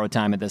it's on borrowed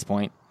time at this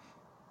point.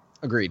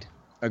 Agreed.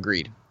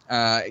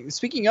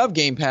 Speaking of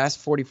Game Pass,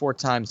 44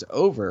 times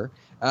over,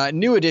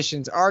 new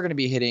additions are going to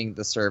be hitting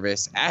the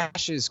service.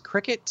 Ash's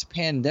Cricket,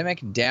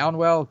 Pandemic,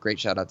 Downwell. Great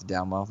shout out to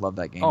Downwell. Love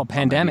that game. Oh,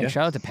 Pandemic.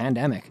 Shout out to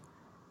Pandemic.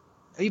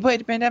 Have you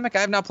played Pandemic? I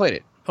have not played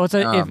it. Oh,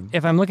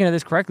 if I'm looking at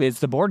this correctly, it's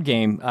the board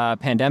game.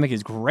 Pandemic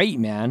is great,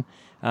 man.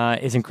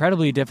 It's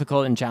incredibly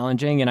difficult and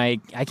challenging, and I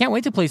can't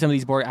wait to play some of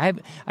these board.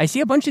 I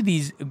see a bunch of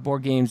these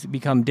board games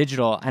become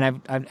digital,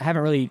 and I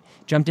haven't really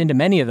jumped into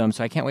many of them,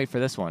 so I can't wait for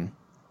this one.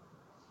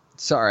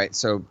 So, all right,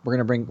 so we're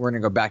gonna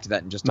go back to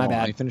that in just a moment.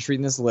 Let me finish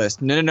reading this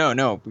list.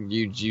 No.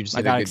 You just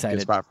hit a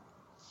good spot.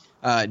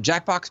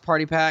 Jackbox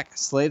Party Pack,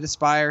 Slay the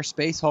Spire,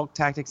 Space Hulk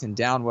Tactics, and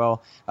Downwell.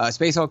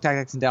 Space Hulk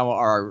Tactics and Downwell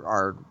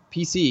are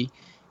PC,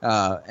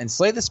 and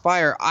Slay the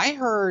Spire. I've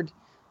heard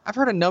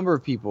a number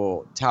of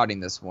people touting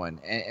this one,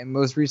 and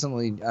most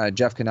recently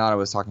Jeff Kanata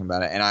was talking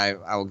about it, and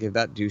I will give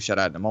that due shout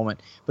out in a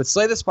moment. But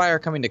Slay the Spire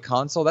coming to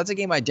console, that's a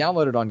game I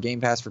downloaded on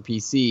Game Pass for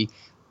PC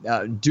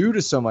due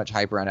to so much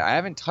hype around it. I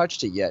haven't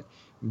touched it yet,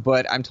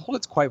 but I'm told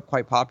it's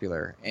quite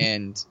popular,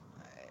 and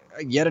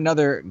yet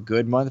another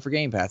good month for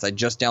Game Pass. I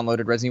just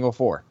downloaded Resident Evil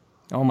 4.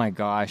 Oh my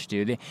gosh,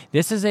 dude.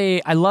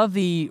 I love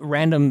the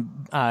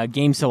random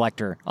game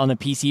selector on the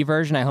PC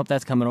version. I hope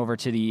that's coming over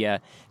to the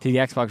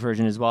Xbox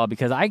version as well,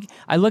 because I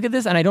look at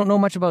this and I don't know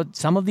much about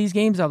some of these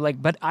games. I'm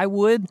like, but I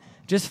would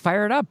just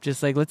fire it up.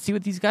 Just like, let's see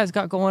what these guys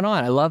got going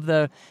on. I love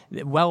the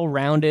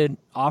well-rounded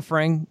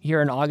offering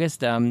here in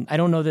August. I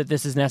don't know that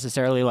this is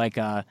necessarily like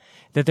that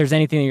there's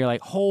anything that you're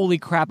like, holy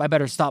crap, I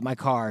better stop my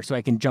car so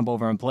I can jump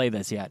over and play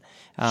this yet.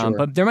 Sure.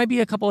 But there might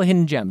be a couple of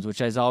hidden gems, which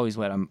is always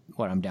what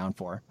I'm down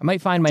for. I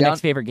might find my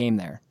next favorite game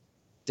there.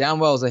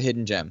 Downwell is a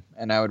hidden gem,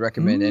 and I would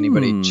recommend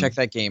anybody check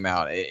that game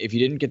out. If you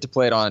didn't get to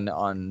play it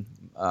on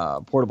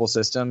portable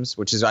systems,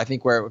 which is I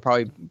think where it would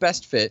probably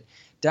best fit,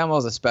 Downwell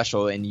is a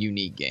special and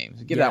unique game.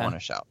 So give that one a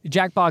shout.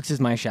 Jackbox is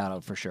my shout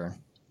out for sure.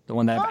 The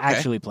one that I've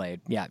actually played.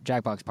 Yeah,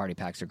 Jackbox Party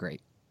Packs are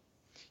great.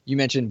 You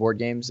mentioned board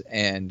games,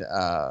 and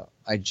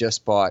I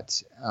just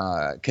bought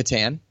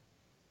Catan.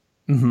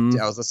 Mm-hmm.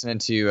 I was listening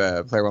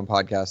to Player One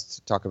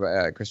podcast talk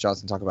about Chris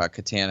Johnson talk about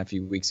Catan a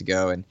few weeks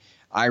ago, and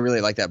I really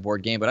like that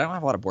board game, but I don't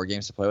have a lot of board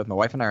games to play with. My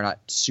wife and I are not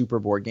super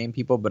board game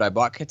people, but I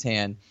bought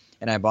Catan,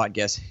 and I bought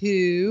Guess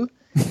Who.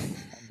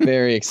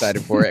 Very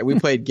excited for it. We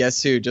played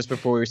Guess Who just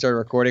before we started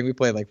recording. We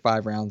played like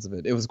 5 rounds of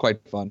it. It was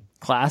quite fun.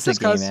 Classic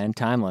game, man.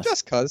 Timeless.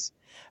 Just cause.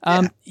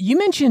 You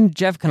mentioned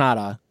Jeff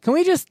Kanata. Can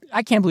we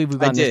I can't believe we've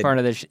gotten this far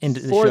into the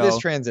show. For this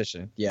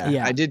transition.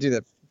 Yeah, I did do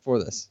that for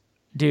this.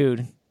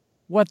 Dude,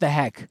 what the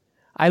heck?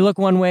 I look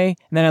one way,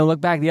 and then I look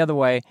back the other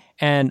way,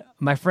 and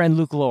my friend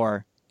Luke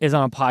Lore is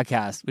on a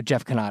podcast with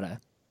Jeff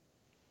Kanata.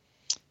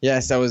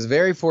 Yes, I was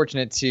very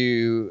fortunate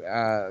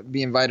to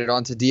be invited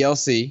onto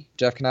DLC.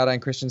 Jeff Kanata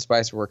and Christian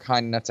Spicer were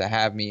kind enough to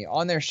have me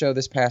on their show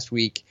this past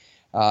week.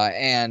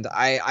 And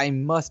I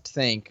must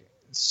thank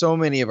so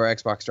many of our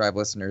Xbox Drive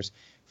listeners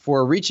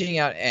for reaching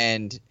out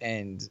and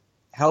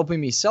helping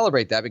me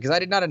celebrate that, because I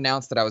did not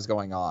announce that I was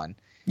going on.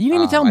 You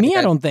didn't even tell me,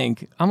 I don't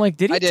think. I'm like,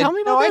 did he tell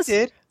me about this? No, I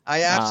did.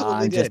 I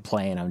absolutely did.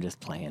 I'm just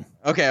playing.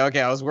 Okay.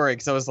 I was worried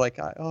because I was like,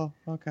 oh,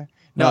 okay.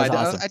 No,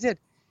 awesome. I did.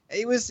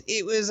 It was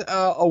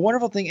a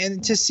wonderful thing,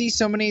 and to see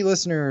so many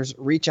listeners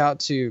reach out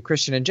to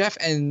Christian and Jeff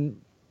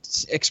and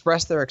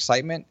express their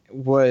excitement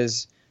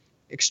was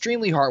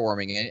extremely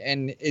heartwarming,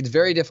 and it's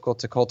very difficult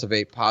to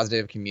cultivate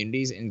positive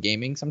communities in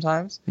gaming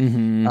sometimes.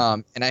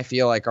 Mm-hmm. And I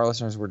feel like our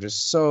listeners were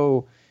just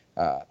so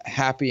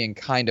happy and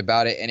kind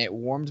about it, and it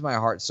warmed my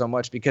heart so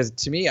much because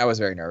to me, I was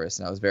very nervous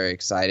and I was very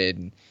excited,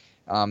 and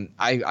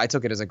I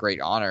took it as a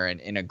great honor and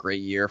in a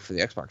great year for the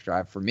Xbox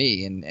Drive for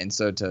me, and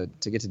so to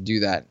get to do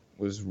that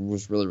was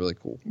really, really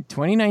cool.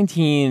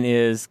 2019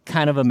 is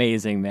kind of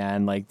amazing,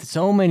 man. Like,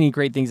 so many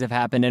great things have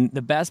happened, and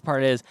the best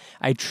part is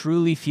I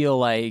truly feel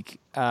like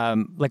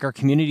our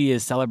community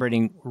is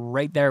celebrating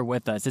right there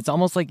with us. It's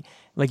almost like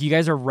you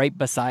guys are right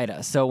beside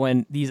us. So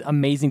when these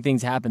amazing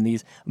things happen,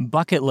 these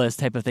bucket list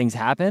type of things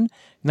happen,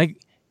 like,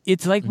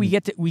 it's like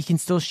we can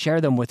still share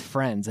them with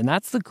friends, and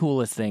that's the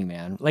coolest thing,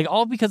 man. Like,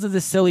 all because of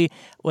this silly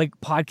like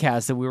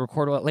podcast that we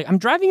record. Like, I'm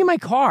driving in my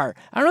car.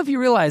 I don't know if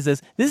you realize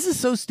this. This is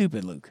so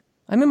stupid, Luke.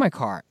 I'm in my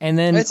car, and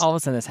then all of a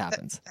sudden this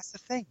happens. That's the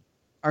thing.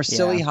 Our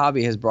silly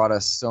hobby has brought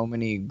us so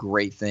many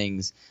great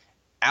things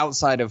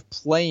outside of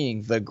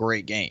playing the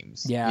great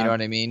games. Yeah. You know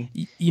what I mean?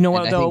 You know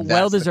what, though?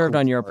 Well-deserved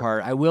on your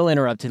part. I will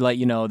interrupt to let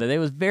you know that it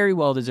was very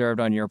well-deserved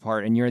on your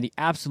part, and you're the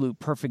absolute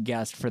perfect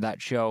guest for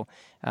that show.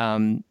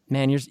 Man,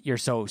 you're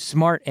so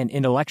smart and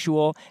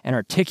intellectual and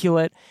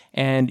articulate,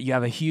 and you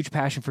have a huge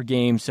passion for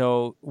games.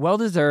 So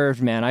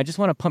well-deserved, man. I just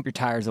want to pump your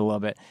tires a little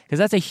bit because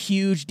that's a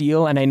huge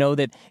deal, and I know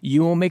that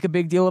you won't make a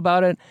big deal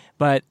about it,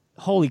 but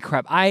holy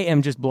crap, I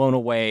am just blown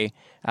away.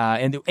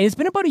 And it's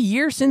been about a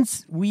year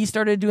since we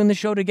started doing the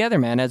show together,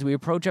 man. As we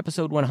approach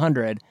episode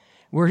 100,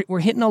 we're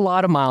hitting a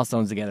lot of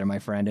milestones together, my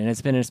friend, and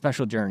it's been a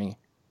special journey.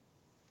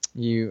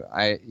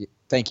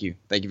 Thank you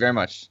very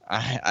much.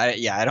 I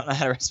don't know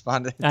how to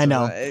respond to it. I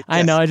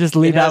know. I just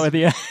leave that with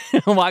you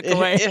and walk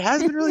away. It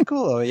has been really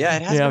cool, though. Yeah,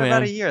 it has been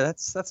about a year.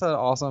 That's an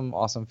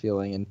awesome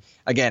feeling. And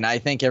again, I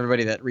thank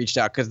everybody that reached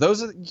out because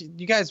those are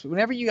you guys.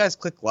 Whenever you guys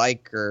click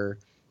like or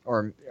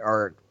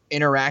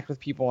interact with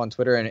people on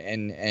Twitter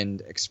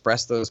and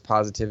express those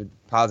positive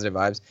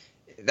vibes,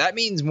 that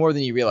means more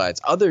than you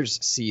realize. Others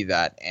see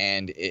that,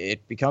 and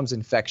it becomes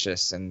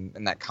infectious,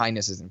 and that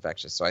kindness is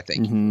infectious. So I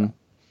thank you for that.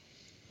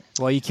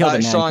 Well, you killed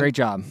it, man. Sean, great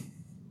job.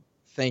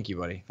 Thank you,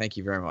 buddy. Thank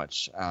you very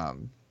much.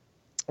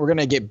 We're going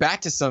to get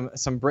back to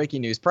some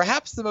breaking news,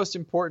 perhaps the most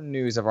important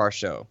news of our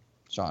show,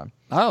 Sean.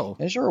 Oh.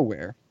 As you're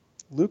aware,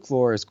 Luke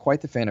Lore is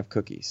quite the fan of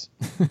cookies.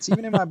 It's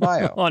even in my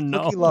bio. Oh,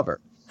 no. Cookie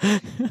lover.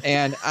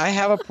 And I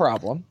have a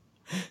problem,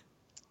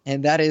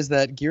 and that is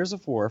that Gears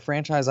of War, a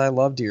franchise I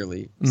love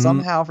dearly,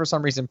 somehow, for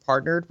some reason,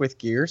 partnered with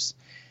Gears,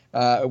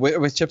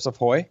 with Chips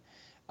Ahoy.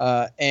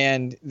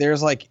 And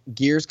there's like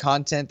Gears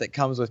content that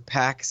comes with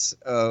packs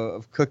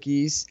of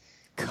cookies.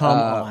 Come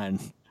on.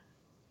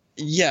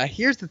 Yeah,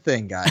 here's the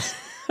thing, guys.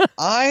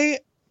 I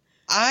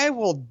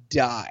will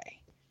die.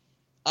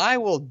 I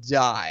will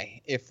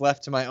die if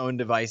left to my own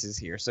devices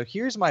here. So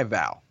here's my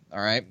vow.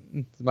 All right.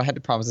 I had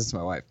to promise this to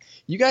my wife.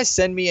 You guys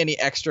send me any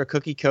extra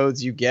cookie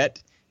codes you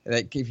get.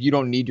 Like, if you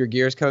don't need your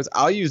Gears codes,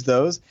 I'll use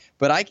those.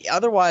 But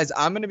otherwise,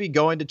 I'm going to be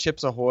going to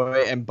Chips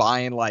Ahoy and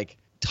buying like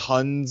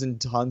tons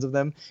and tons of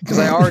them because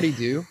I already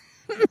do,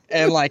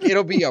 and like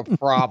it'll be a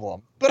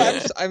problem.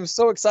 But I'm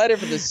so excited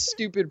for this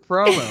stupid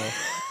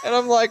promo, and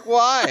I'm like,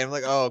 why? I'm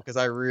like, oh, because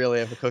I really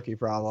have a cookie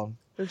problem.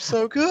 They're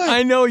so good.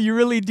 I know you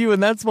really do,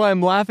 and that's why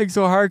I'm laughing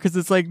so hard because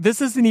it's like this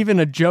isn't even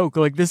a joke.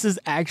 Like, this is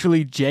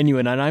actually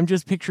genuine, and I'm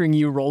just picturing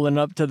you rolling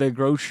up to the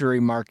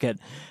grocery market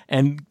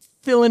and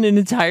filling an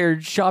entire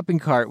shopping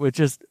cart with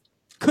just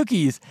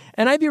cookies,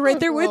 and I'd be right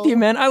there with you,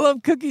 man. I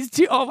love cookies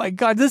too. Oh my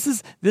god, this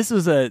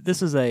was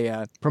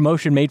a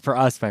promotion made for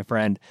us, my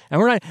friend.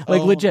 And we're not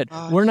legit.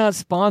 Gosh. We're not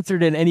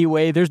sponsored in any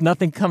way. There's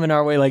nothing coming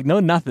our way. Like, no,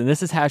 nothing.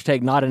 This is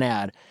hashtag not an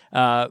ad.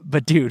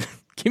 But dude,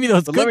 give me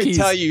those cookies. Let me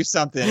tell you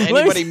something.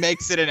 Anybody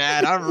makes it an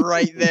ad, I'm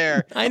right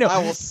there. I know. I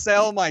will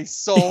sell my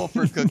soul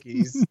for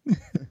cookies.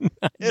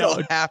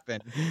 It'll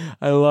happen.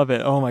 I love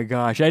it. Oh my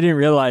gosh, I didn't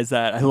realize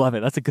that. I love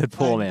it. That's a good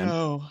pull, man.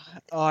 Oh,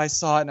 I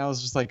saw it and I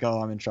was just like,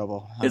 oh, I'm in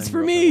trouble. It's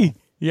for me.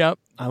 Yep,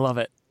 I love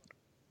it.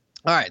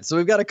 All right, so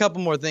we've got a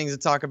couple more things to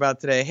talk about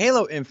today.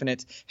 Halo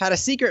Infinite had a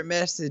secret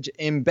message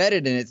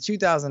embedded in its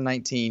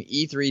 2019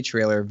 E3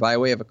 trailer by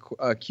way of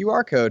a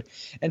QR code.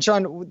 And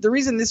Sean, the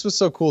reason this was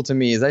so cool to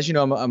me is, as you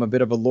know, I'm a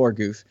bit of a lore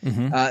goof.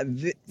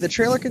 The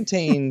trailer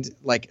contained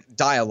like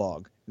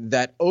dialogue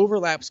that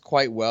overlaps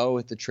quite well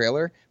with the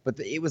trailer, but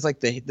it was like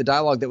the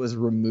dialogue that was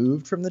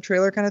removed from the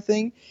trailer kind of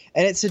thing.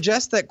 And it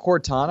suggests that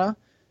Cortana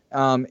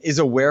is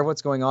aware of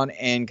what's going on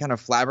and kind of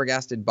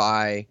flabbergasted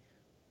by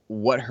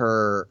what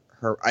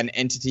an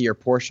entity or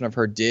portion of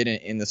her did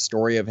in the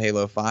story of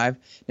Halo 5.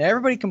 Now,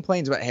 everybody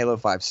complains about Halo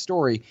 5's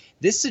story.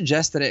 This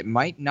suggests that it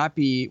might not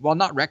be, while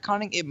not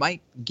retconning, it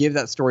might give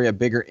that story a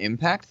bigger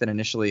impact than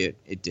initially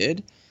it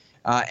did.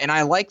 And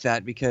I like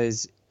that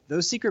because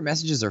those secret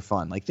messages are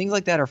fun. Like, things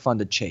like that are fun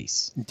to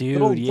chase.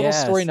 Dude, little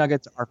story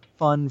nuggets are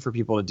fun for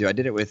people to do. I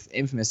did it with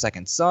Infamous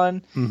Second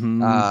Son.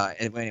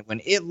 And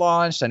when it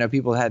launched, I know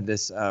people had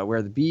this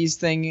Where the Bees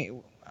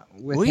thing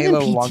with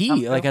Halo.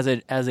 Even PT, like as a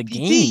PT,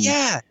 game.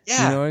 Yeah. You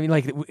know what I mean?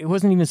 Like, it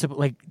wasn't even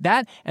like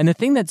that. And the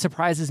thing that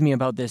surprises me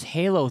about this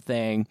Halo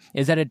thing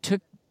is that it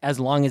took as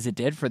long as it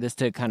did for this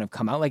to kind of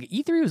come out. Like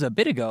E3 was a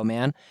bit ago,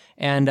 man,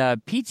 and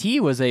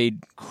PT was a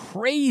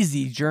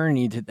crazy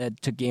journey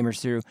that took gamers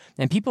through,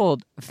 and people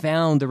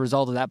found the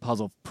result of that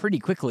puzzle pretty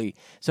quickly.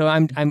 So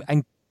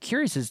I'm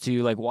curious as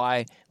to like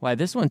why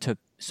this one took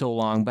so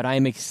long, but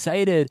I'm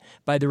excited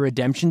by the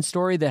redemption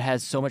story that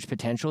has so much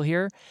potential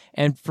here.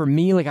 And for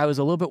me, like I was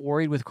a little bit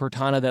worried with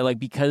Cortana that like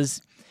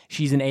because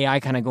she's an AI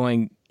kind of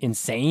going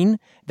insane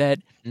that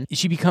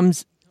she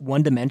becomes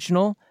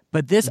one-dimensional.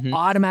 But this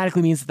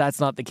automatically means that that's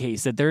not the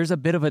case. That there's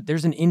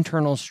an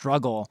internal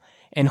struggle,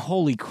 and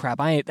holy crap,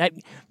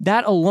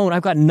 that alone,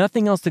 I've got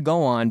nothing else to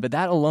go on, but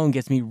that alone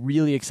gets me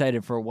really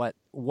excited for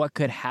what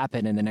could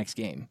happen in the next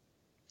game.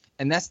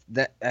 And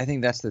I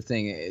think that's the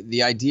thing.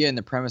 The idea and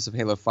the premise of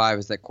Halo 5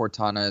 is that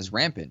Cortana is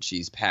rampant.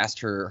 She's past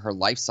her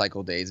life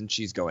cycle days and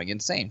she's going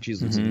insane.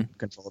 She's losing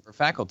control of her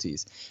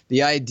faculties.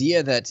 The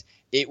idea that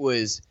it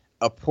was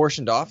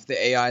apportioned off,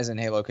 the AIs in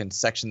Halo can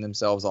section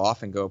themselves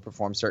off and go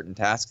perform certain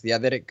tasks. Yeah,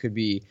 that it could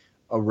be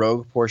a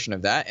rogue portion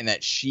of that, and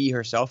that she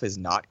herself is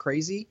not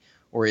crazy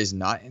or is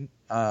not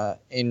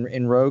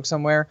in rogue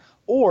somewhere,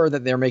 or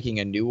that they're making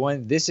a new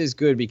one. This is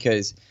good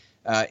because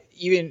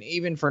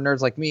even for nerds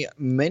like me,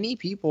 many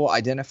people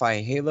identify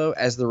Halo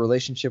as the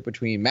relationship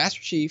between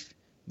Master Chief,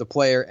 the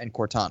player, and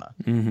Cortana.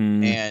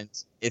 And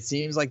it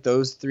seems like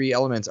those three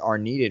elements are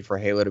needed for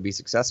Halo to be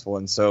successful.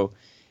 And so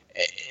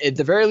at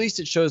the very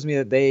least, it shows me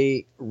that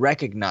they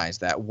recognize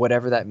that,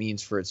 whatever that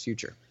means for its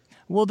future.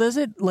 Well, does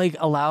it like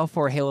allow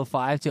for Halo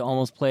 5 to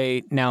almost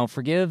play? Now,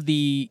 forgive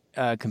the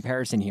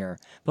comparison here,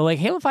 but like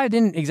Halo 5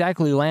 didn't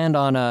exactly end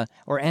on a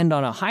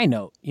high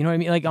note. You know what I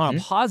mean? Like on a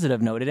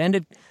positive note, it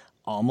ended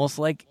almost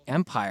like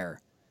Empire.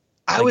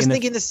 I was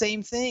thinking the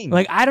same thing.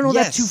 Like I don't know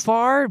that's too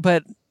far,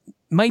 but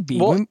might be.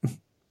 Well,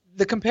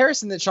 the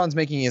comparison that Sean's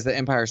making is that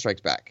Empire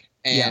Strikes Back,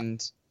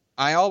 and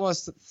I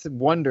almost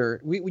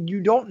wonder,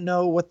 you don't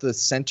know what the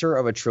center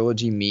of a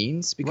trilogy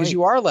means because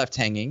you are left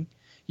hanging.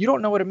 You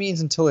don't know what it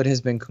means until it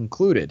has been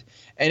concluded.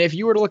 And if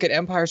you were to look at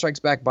Empire Strikes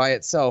Back by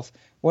itself,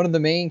 one of the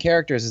main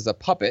characters is a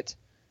puppet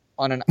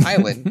on an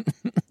island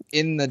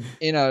in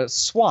a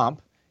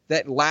swamp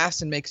that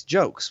laughs and makes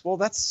jokes. Well,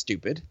 that's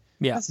stupid.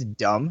 Yeah. That's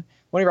dumb.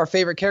 One of our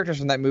favorite characters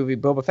from that movie,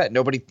 Boba Fett,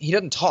 he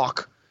doesn't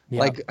talk. Yeah.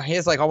 Like he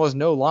has like almost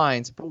no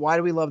lines, but why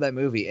do we love that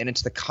movie? And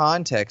it's the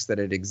context that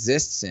it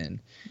exists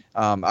in.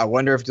 I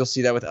wonder if you'll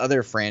see that with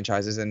other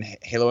franchises, and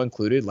Halo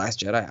included,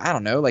 Last Jedi. I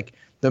don't know. Like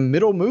the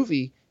middle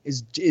movie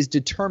is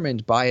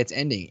determined by its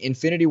ending.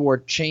 Infinity War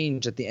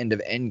changed at the end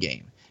of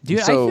Endgame.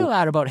 Dude, I feel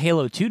that about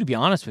Halo 2, to be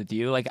honest with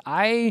you. Like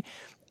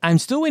I'm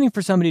still waiting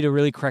for somebody to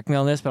really correct me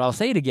on this, but I'll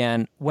say it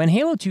again. When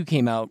Halo 2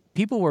 came out,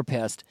 people were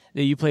pissed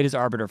that you played as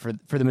Arbiter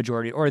for the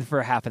majority or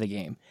for half of the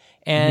game.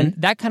 And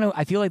that kind of,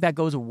 I feel like that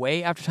goes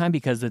away after time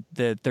because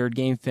the third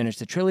game finished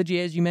the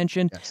trilogy, as you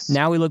mentioned. Yes.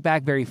 Now we look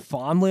back very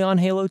fondly on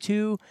Halo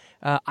 2.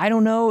 I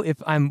don't know if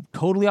I'm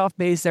totally off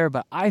base there,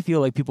 but I feel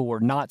like people were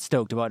not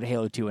stoked about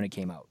Halo 2 when it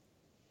came out.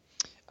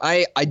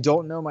 I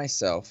don't know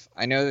myself.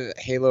 I know that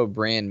Halo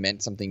brand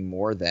meant something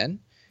more then.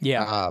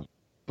 Yeah.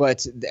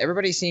 But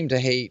everybody seemed to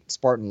hate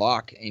Spartan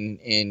Locke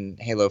in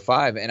Halo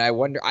 5, and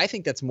I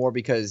think that's more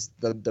because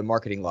the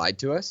marketing lied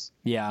to us.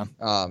 Yeah.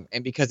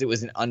 And because it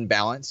was an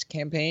unbalanced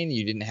campaign,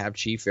 you didn't have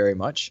Chief very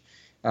much.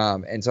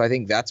 And so I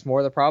think that's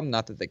more the problem,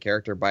 not that the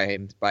character by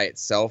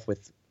itself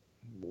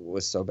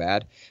was so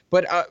bad.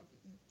 But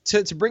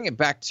to bring it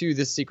back to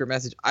this secret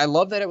message, I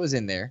love that it was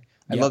in there.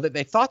 I love that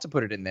they thought to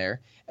put it in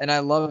there, and I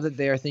love that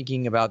they are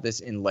thinking about this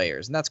in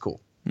layers, and that's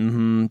cool.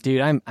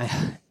 Dude,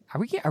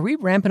 are we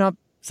ramping up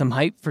some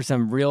hype for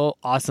some real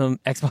awesome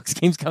Xbox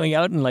games coming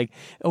out and like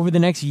over the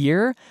next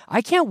year?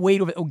 I can't wait.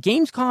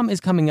 Gamescom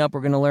is coming up.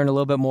 We're going to learn a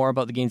little bit more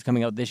about the games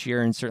coming out this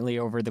year and certainly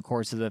over the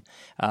course of the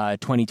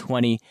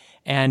 2020.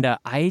 And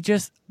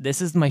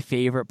this is my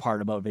favorite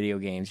part about video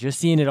games, just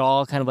seeing it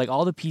all kind of like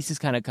all the pieces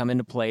kind of come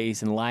into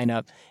place and line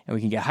up, and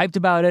we can get hyped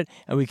about it,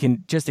 and we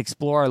can just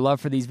explore our love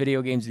for these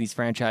video games and these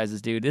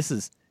franchises. Dude, this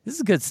is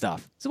good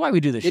stuff. This is why we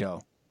do the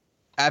show.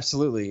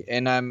 Absolutely.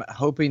 And I'm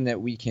hoping that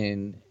we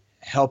can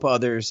help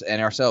others and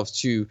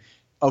ourselves to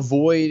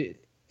avoid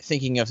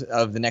thinking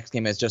of the next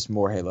game as just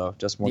more Halo,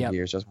 just more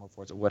Gears, just more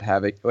Forza, what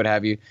have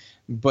you.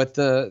 But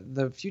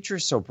the future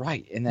is so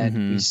bright in that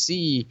we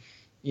see,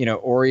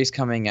 Ori's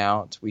coming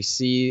out. We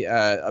see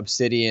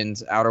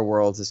Obsidian's Outer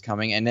Worlds is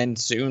coming, and then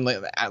soon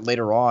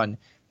later on,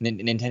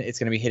 Nintendo, it's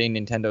going to be hitting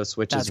Nintendo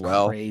Switch as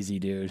well. That's crazy,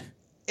 dude.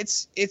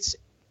 It's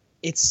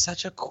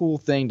such a cool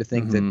thing to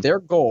think that their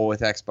goal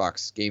with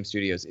Xbox Game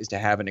Studios is to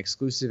have an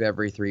exclusive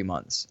every 3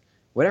 months.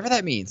 Whatever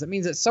that means. That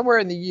means that somewhere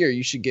in the year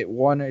you should get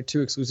 1 or 2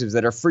 exclusives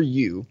that are for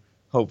you,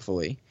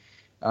 hopefully.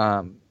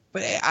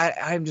 But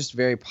I'm just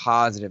very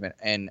positive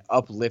and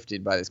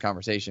uplifted by this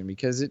conversation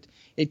because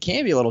it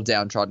can be a little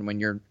downtrodden when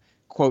you're,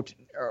 quote,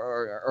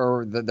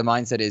 or the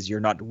mindset is you're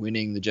not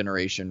winning the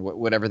generation,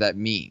 whatever that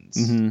means,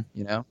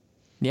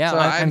 Yeah, So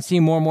I'm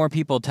seeing more and more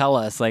people tell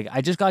us, like,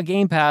 I just got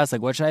Game Pass.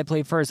 Like, what should I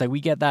play first? Like,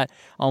 we get that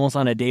almost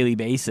on a daily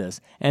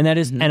basis. And that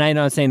is, and I'm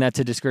not saying that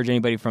to discourage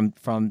anybody from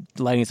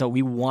letting us know.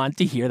 We want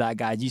to hear that,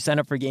 guys. You sign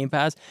up for Game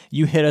Pass,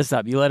 you hit us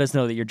up. You let us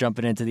know that you're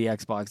jumping into the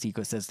Xbox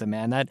ecosystem,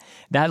 man.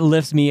 That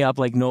lifts me up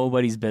like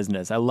nobody's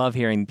business. I love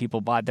hearing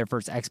people bought their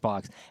first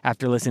Xbox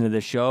after listening to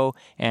this show,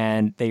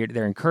 and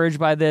they're encouraged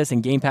by this,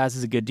 and Game Pass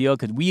is a good deal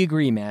because we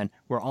agree, man.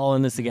 We're all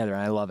in this together,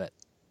 and I love it.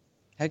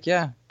 Heck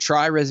yeah.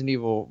 Try Resident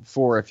Evil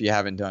 4 if you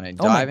haven't done it.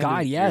 Oh my Dive God,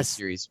 into the yes.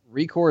 series.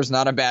 ReCore is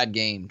not a bad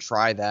game.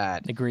 Try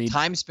that. Agreed.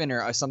 Time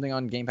Spinner, something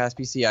on Game Pass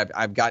PC.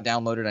 I've got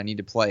downloaded. I need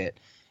to play it.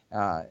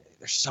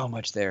 There's so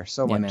much there.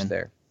 So much man.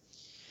 there.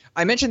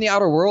 I mentioned The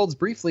Outer Worlds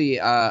briefly.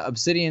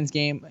 Obsidian's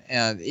game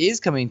is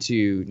coming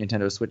to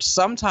Nintendo Switch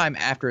sometime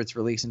after its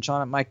release. And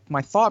Sean,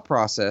 my thought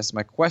process,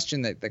 my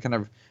question that kind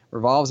of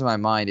revolves in my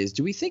mind is,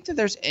 do we think that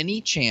there's any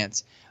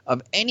chance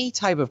of any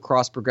type of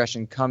cross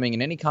progression coming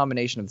in any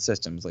combination of the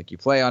systems? Like you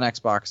play on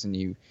Xbox and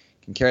you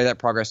can carry that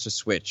progress to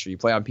Switch, or you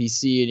play on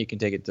PC and you can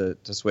take it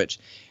to Switch.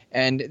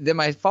 And then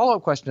my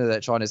follow-up question to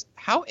that, Sean, is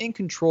how in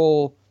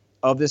control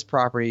of this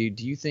property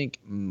do you think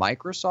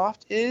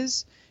Microsoft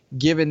is,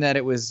 given that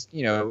it was,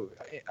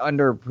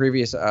 under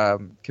previous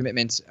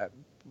commitments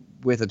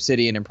with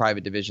Obsidian and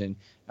Private Division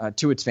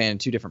to its fan in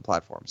 2 different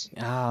platforms?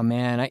 Oh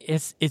man,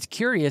 it's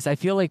curious. I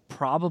feel like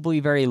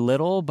probably very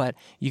little, but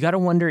you got to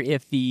wonder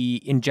if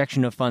the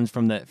injection of funds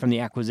from the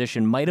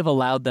acquisition might have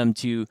allowed them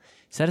to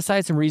set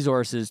aside some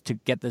resources to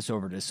get this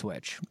over to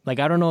Switch. Like,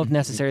 I don't know if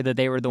necessarily that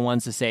they were the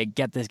ones to say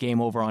get this game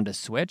over onto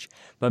Switch,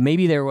 but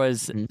maybe there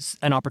was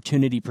an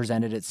opportunity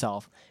presented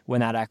itself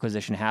when that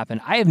acquisition happened.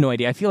 I have no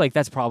idea. I feel like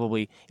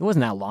it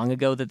wasn't that long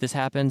ago that this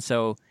happened,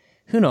 so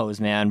who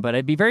knows, man?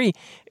 But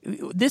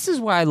this is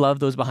why I love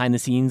those behind the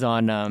scenes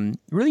on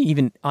really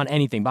even on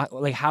anything,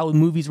 like how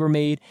movies were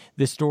made,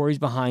 the stories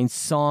behind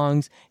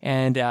songs,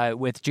 and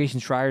with Jason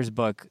Schreier's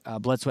book,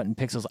 Blood, Sweat, and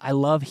Pixels, I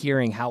love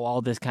hearing how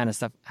all this kind of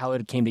stuff, how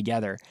it came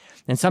together.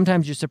 And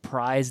sometimes you're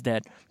surprised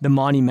at the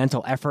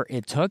monumental effort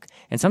it took,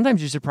 and sometimes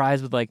you're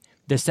surprised with like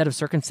the set of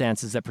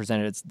circumstances that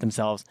presented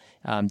themselves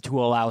to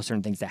allow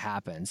certain things to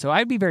happen. So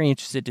I'd be very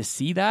interested to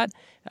see that.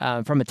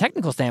 From a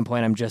technical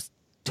standpoint, I'm just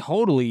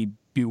totally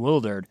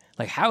bewildered.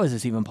 Like, how is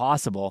this even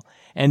possible?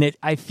 And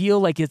I feel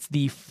like it's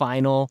the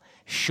final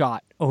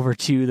shot over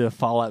to the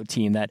Fallout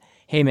team that,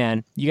 hey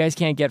man, you guys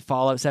can't get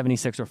Fallout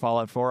 76 or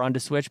Fallout 4 onto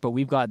Switch, but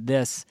we've got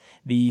this,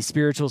 the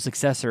spiritual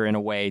successor in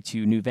a way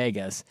to New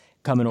Vegas,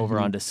 coming over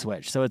onto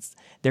Switch. So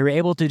they're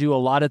able to do a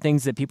lot of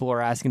things that people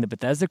are asking the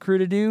Bethesda crew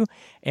to do,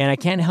 and I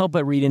can't help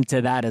but read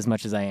into that as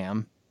much as I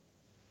am.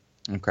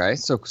 Okay,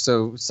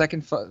 so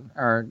second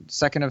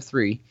of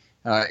 3.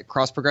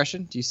 Cross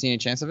progression, do you see any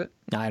chance of it?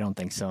 I don't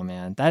think so,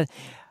 man.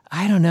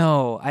 I don't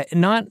know.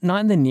 Not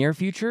in the near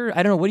future.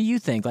 I don't know. What do you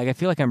think? Like, I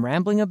feel like I'm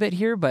rambling a bit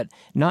here, but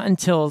not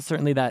until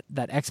certainly that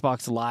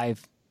Xbox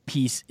Live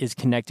piece is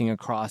connecting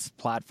across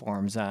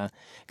platforms.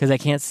 Because I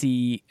can't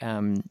see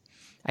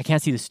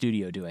the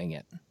studio doing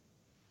it.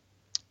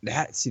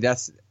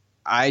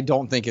 I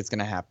don't think it's going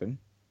to happen.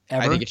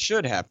 Ever? I think it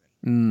should happen.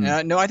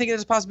 No, I think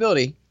it's a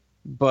possibility,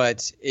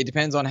 but it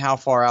depends on how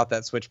far out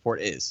that Switch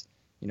port is.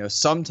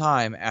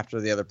 Sometime after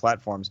the other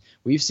platforms.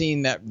 We've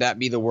seen that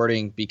be the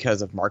wording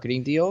because of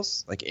marketing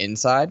deals, like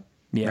Inside.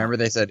 Yeah. Remember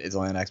they said it's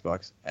only on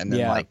Xbox, and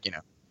then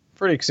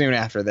pretty soon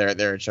after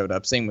there it showed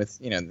up. Same with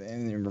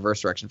in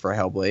reverse direction for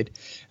Hellblade.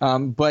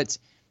 But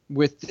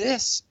with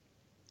this,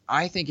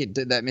 I think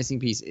that missing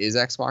piece is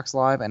Xbox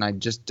Live, and I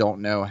just don't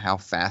know how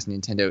fast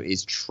Nintendo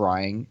is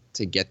trying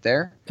to get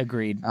there.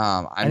 Agreed.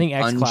 I think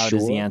xCloud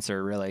is the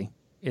answer. Really,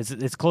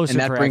 it's closer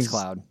for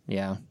xCloud.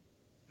 Yeah.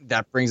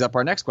 That brings up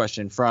our next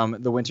question from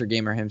the Winter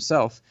Gamer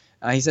himself.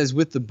 He says,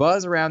 with the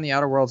buzz around The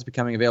Outer Worlds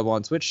becoming available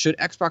on Switch, should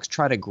Xbox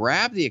try to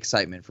grab the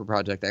excitement for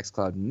Project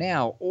xCloud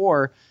now,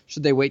 or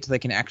should they wait till they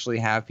can actually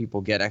have people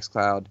get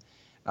xCloud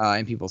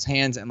in people's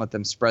hands and let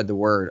them spread the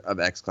word of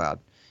xCloud?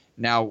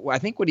 Now, I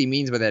think what he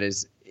means by that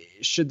is,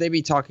 should they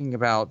be talking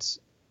about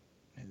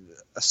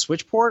a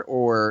Switch port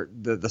or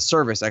the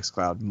service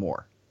xCloud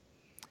more?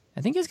 I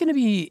think xCloud is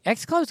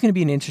going to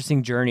be an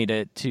interesting journey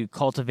to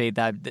cultivate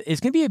that. It's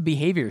going to be a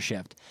behavior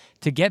shift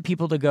to get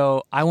people to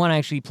go, I want to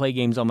actually play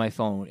games on my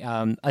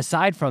phone.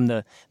 Aside from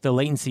the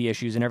latency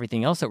issues and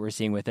everything else that we're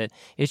seeing with it,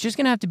 it's just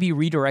going to have to be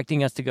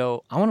redirecting us to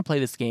go, I want to play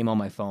this game on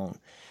my phone.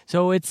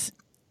 So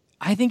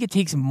I think it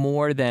takes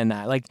more than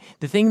that. Like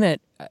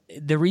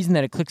the reason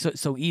that it clicks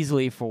so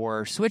easily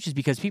for Switch is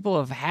because people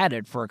have had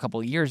it for a couple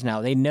of years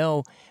now. They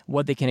know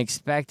what they can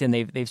expect, and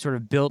they've sort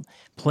of built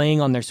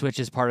playing on their Switch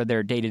as part of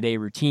their day-to-day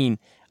routine.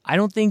 I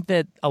don't think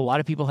that a lot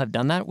of people have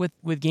done that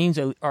with games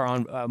or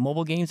on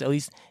mobile games, at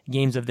least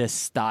games of this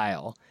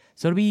style.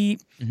 So I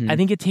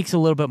think it takes a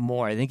little bit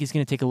more. I think it's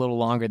going to take a little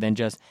longer than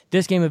just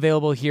this game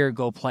available here,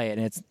 go play it.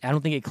 And I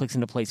don't think it clicks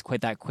into place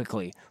quite that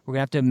quickly. We're going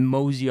to have to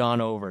mosey on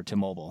over to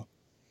mobile.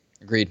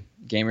 Agreed.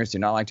 Gamers do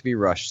not like to be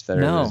rushed. That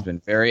has been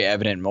very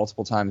evident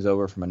multiple times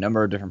over from a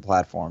number of different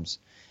platforms.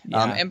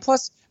 Yeah. And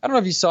plus, I don't know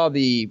if you saw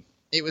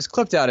it was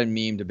clipped out and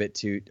memed a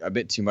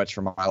bit too much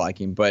for my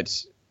liking,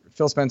 but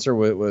Phil Spencer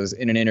was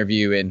in an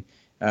interview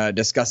and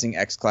discussing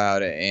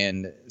xCloud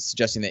and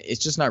suggesting that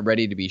it's just not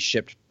ready to be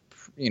shipped,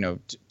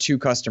 to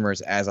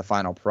customers as a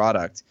final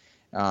product.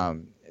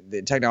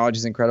 The technology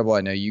is incredible.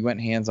 I know you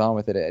went hands-on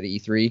with it at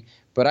E3,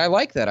 but I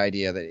like that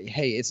idea that,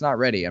 hey, it's not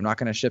ready. I'm not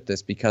going to ship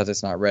this because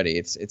it's not ready.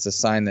 It's a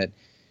sign that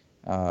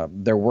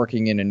they're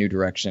working in a new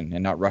direction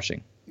and not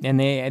rushing. And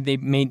they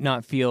may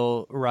not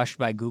feel rushed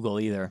by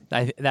Google either.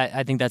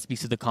 I think that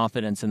speaks to the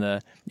confidence in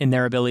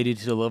their ability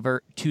to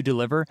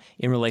deliver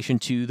in relation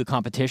to the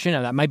competition.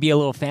 Now, that might be a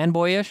little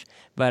fanboyish,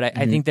 but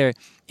I think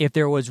if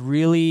there was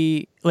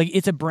really, like,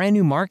 it's a brand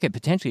new market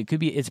potentially.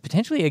 It's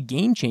potentially a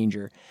game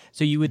changer.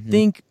 So you would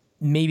think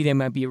maybe they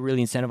might be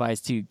really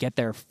incentivized to get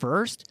there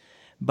first.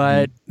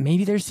 But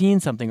maybe they're seeing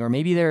something, or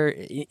maybe they're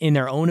in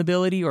their own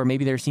ability, or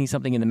maybe they're seeing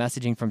something in the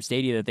messaging from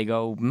Stadia that they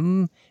go,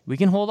 we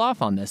can hold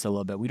off on this a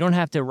little bit. We don't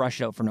have to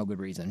rush it out for no good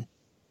reason.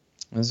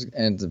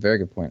 And it's a very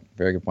good point.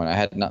 Very good point. I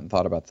had not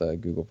thought about the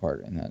Google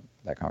part in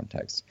that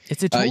context.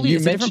 It's a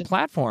different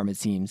platform, it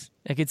seems.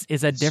 Like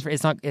it's a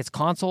different. It's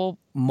console,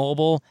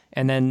 mobile,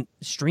 and then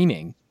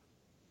streaming.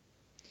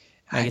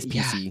 I guess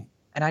PC. Yeah.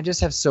 And I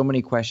just have so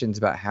many questions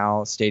about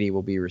how Stadia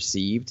will be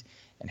received,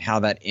 and how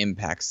that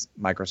impacts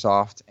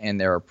Microsoft and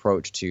their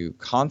approach to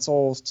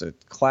consoles, to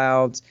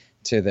clouds,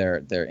 to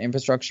their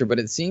infrastructure. But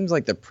it seems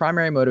like the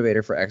primary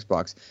motivator for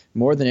Xbox,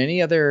 more than any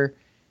other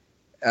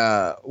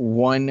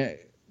one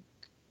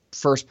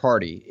first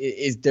party,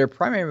 is their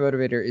primary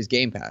motivator is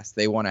Game Pass.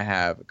 They want to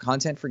have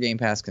content for Game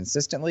Pass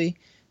consistently.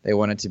 They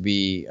want it to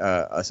be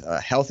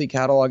a healthy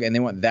catalog, and they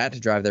want that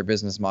to drive their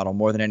business model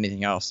more than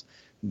anything else.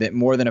 That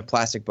more than a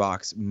plastic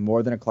box,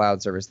 more than a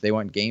cloud service, they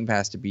want Game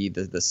Pass to be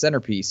the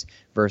centerpiece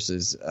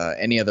versus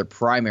any other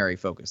primary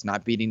focus.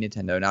 Not beating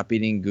Nintendo, not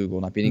beating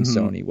Google, not beating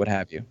Sony, what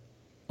have you.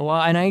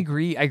 Well, and I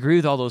agree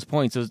with all those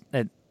points.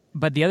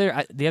 But the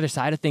other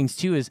side of things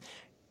too is,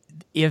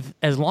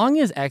 as long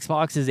as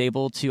Xbox is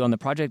able to, on the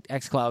Project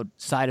xCloud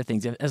side of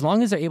things, as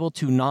long as they're able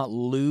to not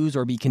lose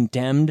or be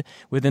condemned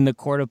within the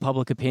court of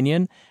public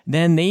opinion,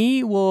 then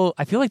they will,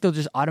 I feel like they'll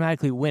just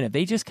automatically win if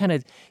they just kind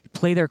of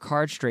play their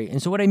cards straight.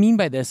 And so what I mean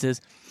by this is,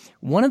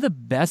 one of the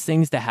best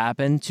things to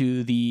happen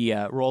to the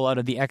rollout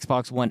of the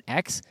Xbox One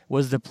X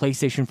was the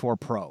PlayStation 4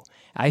 Pro.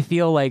 I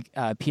feel like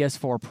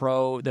PS4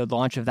 Pro, the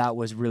launch of that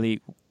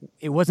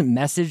it wasn't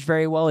messaged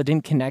very well. It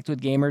didn't connect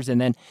with gamers. And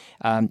then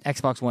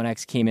Xbox One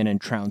X came in and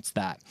trounced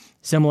that.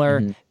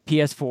 Similar,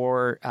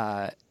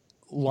 PS4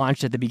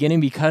 launched at the beginning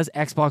because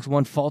Xbox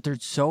One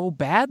faltered so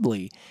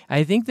badly.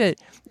 I think that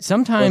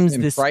sometimes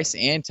both in price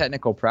and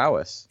technical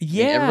prowess.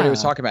 Yeah. I mean, everybody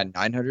was talking about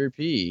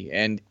 900p,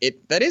 and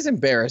that is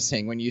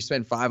embarrassing when you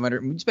spend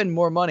 $500, when you spend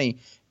more money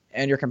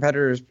and your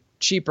competitor's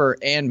cheaper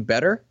and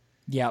better.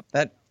 Yeah.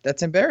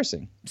 That's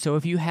embarrassing. So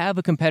if you have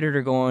a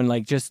competitor going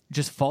like just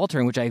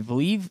faltering, which I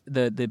believe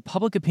the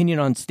public opinion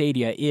on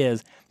Stadia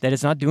is that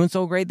it's not doing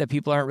so great, that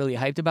people aren't really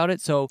hyped about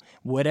it. So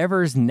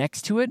whatever's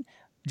next to it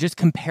just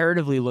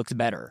comparatively looks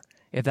better,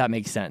 if that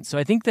makes sense. So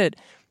I think that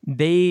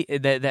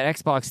that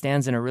Xbox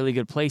stands in a really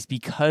good place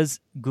because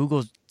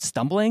Google's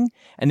stumbling,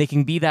 and they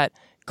can be that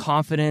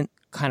confident,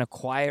 kind of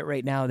quiet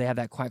right now. They have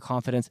that quiet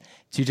confidence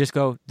to just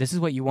go, this is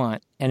what you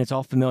want, and it's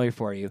all familiar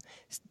for you.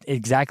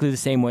 Exactly the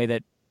same way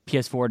that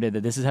PS4 did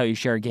that. This is how you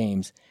share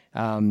games.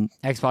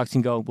 Xbox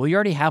can go, well, you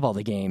already have all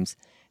the games.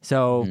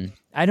 So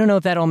I don't know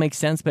if that all makes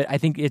sense, but I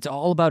think it's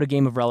all about a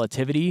game of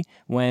relativity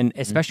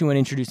especially when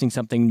introducing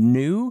something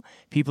new,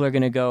 people are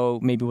going to go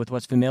maybe with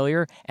what's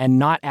familiar and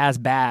not as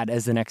bad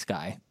as the next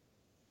guy.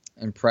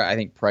 And I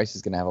think price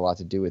is going to have a lot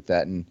to do with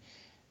that. And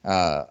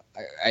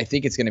I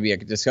think it's going to be a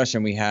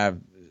discussion we have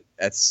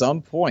at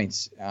some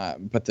point,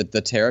 but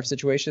the tariff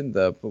situation,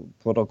 the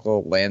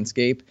political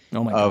landscape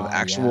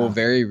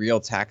very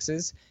real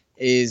taxes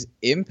is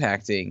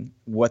impacting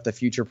what the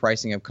future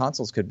pricing of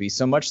consoles could be.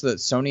 So much so that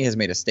Sony has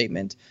made a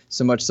statement,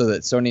 so much so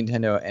that Sony,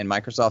 Nintendo, and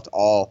Microsoft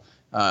all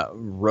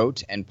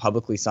wrote and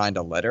publicly signed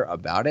a letter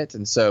about it.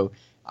 And so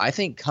I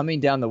think coming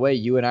down the way,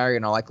 you and I are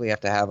going to likely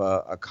have to have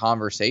a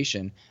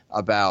conversation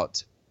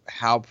about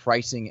how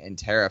pricing and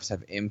tariffs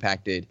have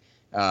impacted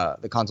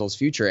the console's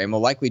future. And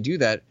we'll likely do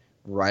that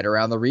right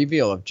around the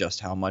reveal of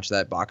just how much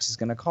that box is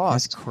going to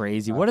cost. That's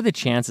crazy. What are the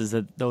chances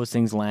that those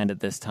things land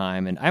at this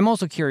time? And I'm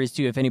also curious,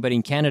 too, if anybody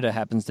in Canada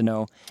happens to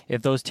know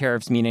if those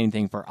tariffs mean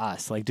anything for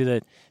us. Like, do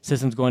the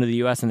systems go into the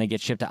U.S. and they get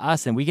shipped to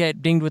us and we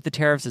get dinged with the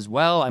tariffs as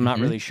well? I'm not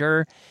really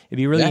sure. It'd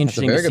be really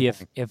interesting to see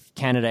if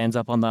Canada ends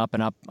up on the up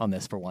and up on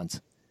this for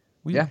once.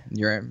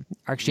 Our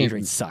exchange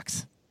rate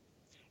sucks.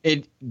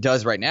 It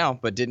does right now,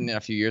 but didn't a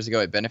few years ago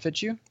it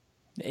benefit you?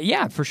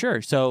 Yeah, for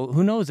sure. So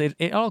who knows?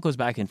 It all goes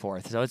back and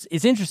forth. So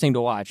it's interesting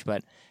to watch,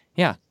 but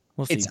yeah,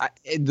 we'll see.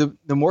 The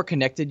more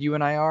connected you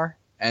and I are,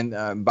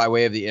 and by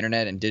way of the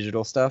internet and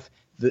digital stuff,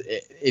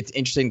 it's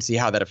interesting to see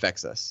how that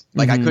affects us.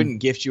 Like I couldn't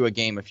gift you a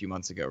game a few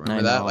months ago.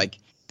 Remember that? Like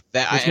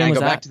that. I go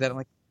back to that. I'm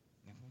like,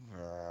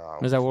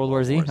 was that World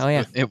War Z? Oh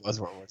yeah, it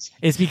was World War Z.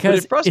 It's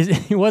because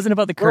it wasn't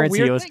about the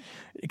currency. It was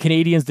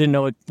Canadians didn't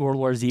know what World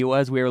War Z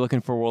was. We were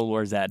looking for World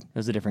War Z. It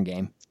was a different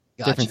game,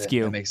 different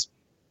SKU. That makes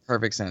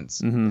perfect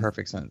sense.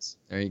 Perfect sense.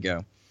 There you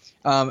go.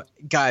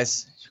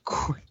 Guys,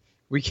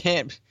 we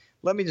can't.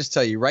 Let me just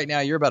tell you right now,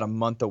 you're about a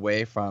month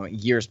away from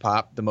Gears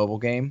Pop, the mobile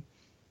game.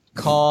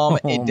 Calm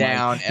it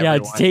down,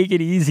 everyone. Yeah, take it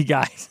easy,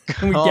 guys.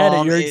 We get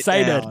it. You're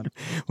excited.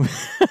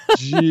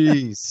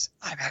 Jeez,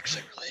 I'm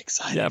actually really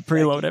excited. Yeah,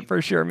 preload it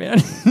for sure,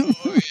 man.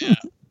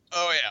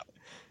 Oh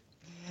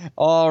yeah.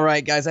 All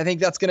right, guys. I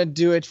think that's gonna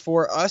do it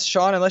for us,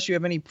 Sean. Unless you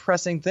have any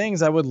pressing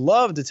things, I would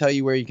love to tell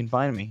you where you can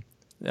find me.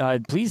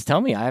 Please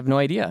tell me. I have no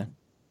idea.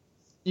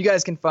 You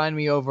guys can find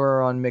me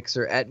over on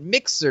Mixer at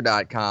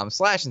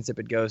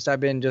mixer.com/insipidghost.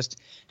 I've been just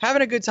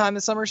having a good time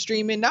this summer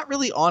streaming, not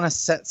really on a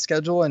set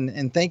schedule.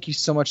 And thank you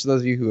so much to those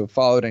of you who have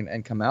followed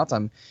and come out.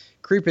 I'm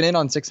creeping in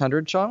on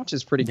 600, Sean, which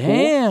is pretty cool.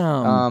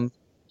 Damn.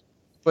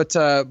 But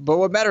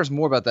what matters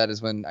more about that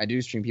is when I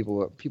do stream,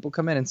 people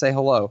come in and say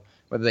hello,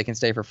 whether they can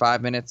stay for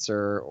 5 minutes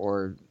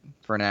or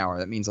for an hour.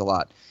 That means a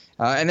lot.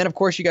 And then, of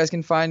course, you guys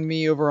can find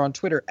me over on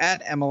Twitter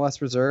at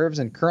MLS Reserves.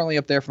 And currently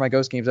up there for my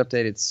Ghost Games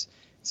update, it's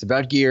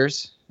about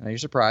Gears. I know you're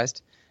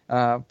surprised.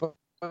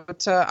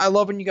 But I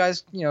love when you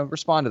guys,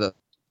 respond to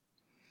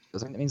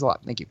those. It means a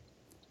lot. Thank you.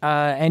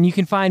 And you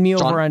can find me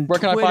over on where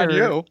Twitter. Can I find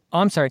you? Oh,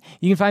 I'm sorry.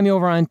 You can find me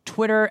over on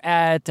Twitter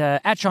at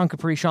Sean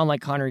Capri, Sean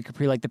like Connery,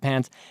 Capri like the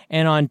pants,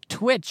 and on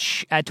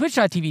Twitch at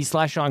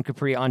twitch.tv/Sean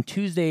Capri on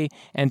Tuesday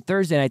and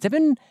Thursday nights. I've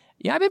been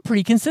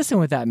pretty consistent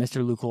with that,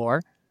 Mr. Luke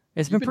Lore.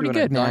 It's been pretty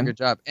good, man. Good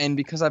job. And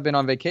because I've been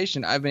on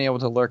vacation, I've been able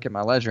to lurk at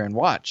my leisure and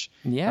watch.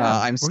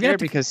 Yeah. I'm scared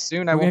because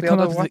soon I won't be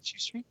able to watch you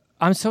stream.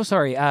 I'm so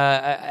sorry.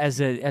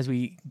 As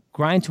we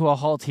grind to a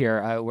halt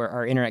here, where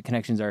our internet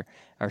connections are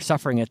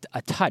suffering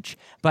a touch.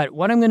 But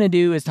what I'm going to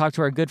do is talk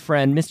to our good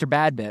friend, Mr.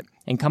 Badbit,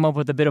 and come up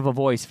with a bit of a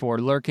voice for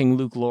lurking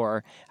Luke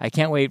Lore. I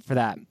can't wait for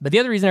that. But the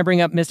other reason I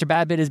bring up Mr.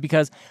 Badbit is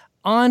because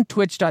on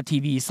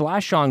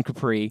twitch.tv/Sean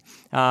Capri,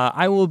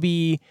 I will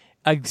be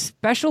a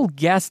special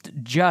guest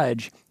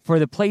judge for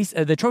the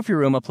Trophy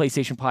Room, a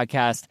PlayStation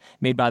podcast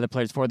made by the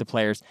players for the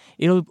players.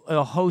 It'll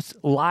host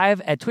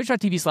live at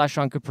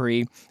twitch.tv/Sean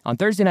Capri on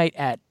Thursday night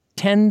at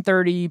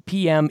 10:30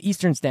 p.m.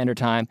 Eastern Standard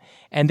Time,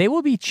 and they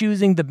will be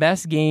choosing the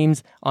best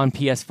games on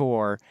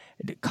PS4.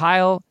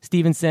 Kyle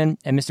Stevenson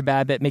and Mr.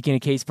 Babbitt making a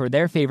case for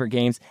their favorite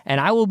games, and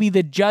I will be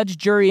the judge,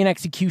 jury, and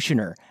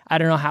executioner. I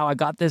don't know how I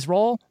got this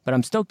role, but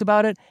I'm stoked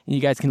about it, and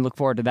you guys can look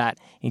forward to that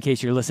in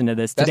case you're listening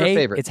to this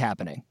today. It's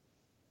happening.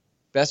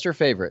 Best or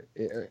favorite?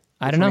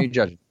 I don't know.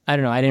 I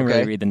don't know. I didn't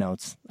really read the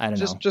notes. I don't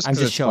know. I'm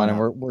just showing fun, and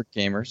we're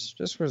gamers.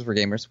 Just because we're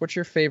gamers. What's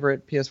your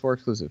favorite PS4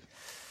 exclusive?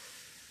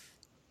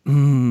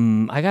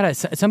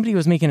 Somebody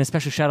was making a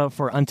special shout out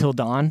for Until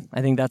Dawn.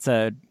 I think that's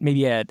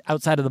maybe a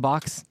outside of the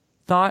box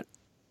thought.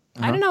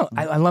 I don't know.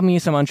 I love me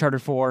some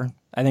Uncharted 4.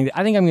 I think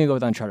I'm gonna go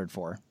with Uncharted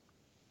 4.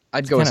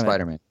 I'd go with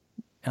Spider-Man.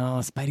 Oh,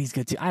 Spidey's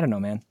good too. I don't know,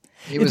 man.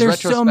 There's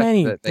so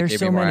many. There's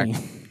so many.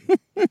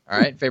 All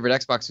right, favorite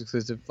Xbox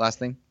exclusive. Last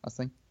thing.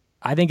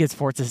 I think it's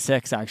Forza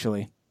 6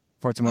 actually.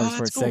 Forza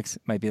Motorsport 6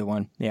 might be the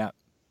one. Yeah.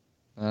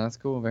 That's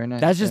cool. Very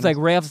nice. That's just like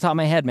right off the top of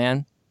my head,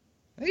 man.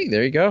 Hey,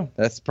 there you go.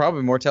 That's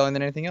probably more telling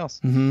than anything else.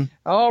 Mm-hmm.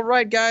 All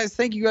right, guys.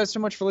 Thank you guys so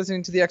much for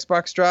listening to the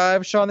Xbox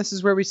Drive. Sean, this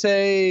is where we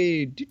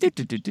say...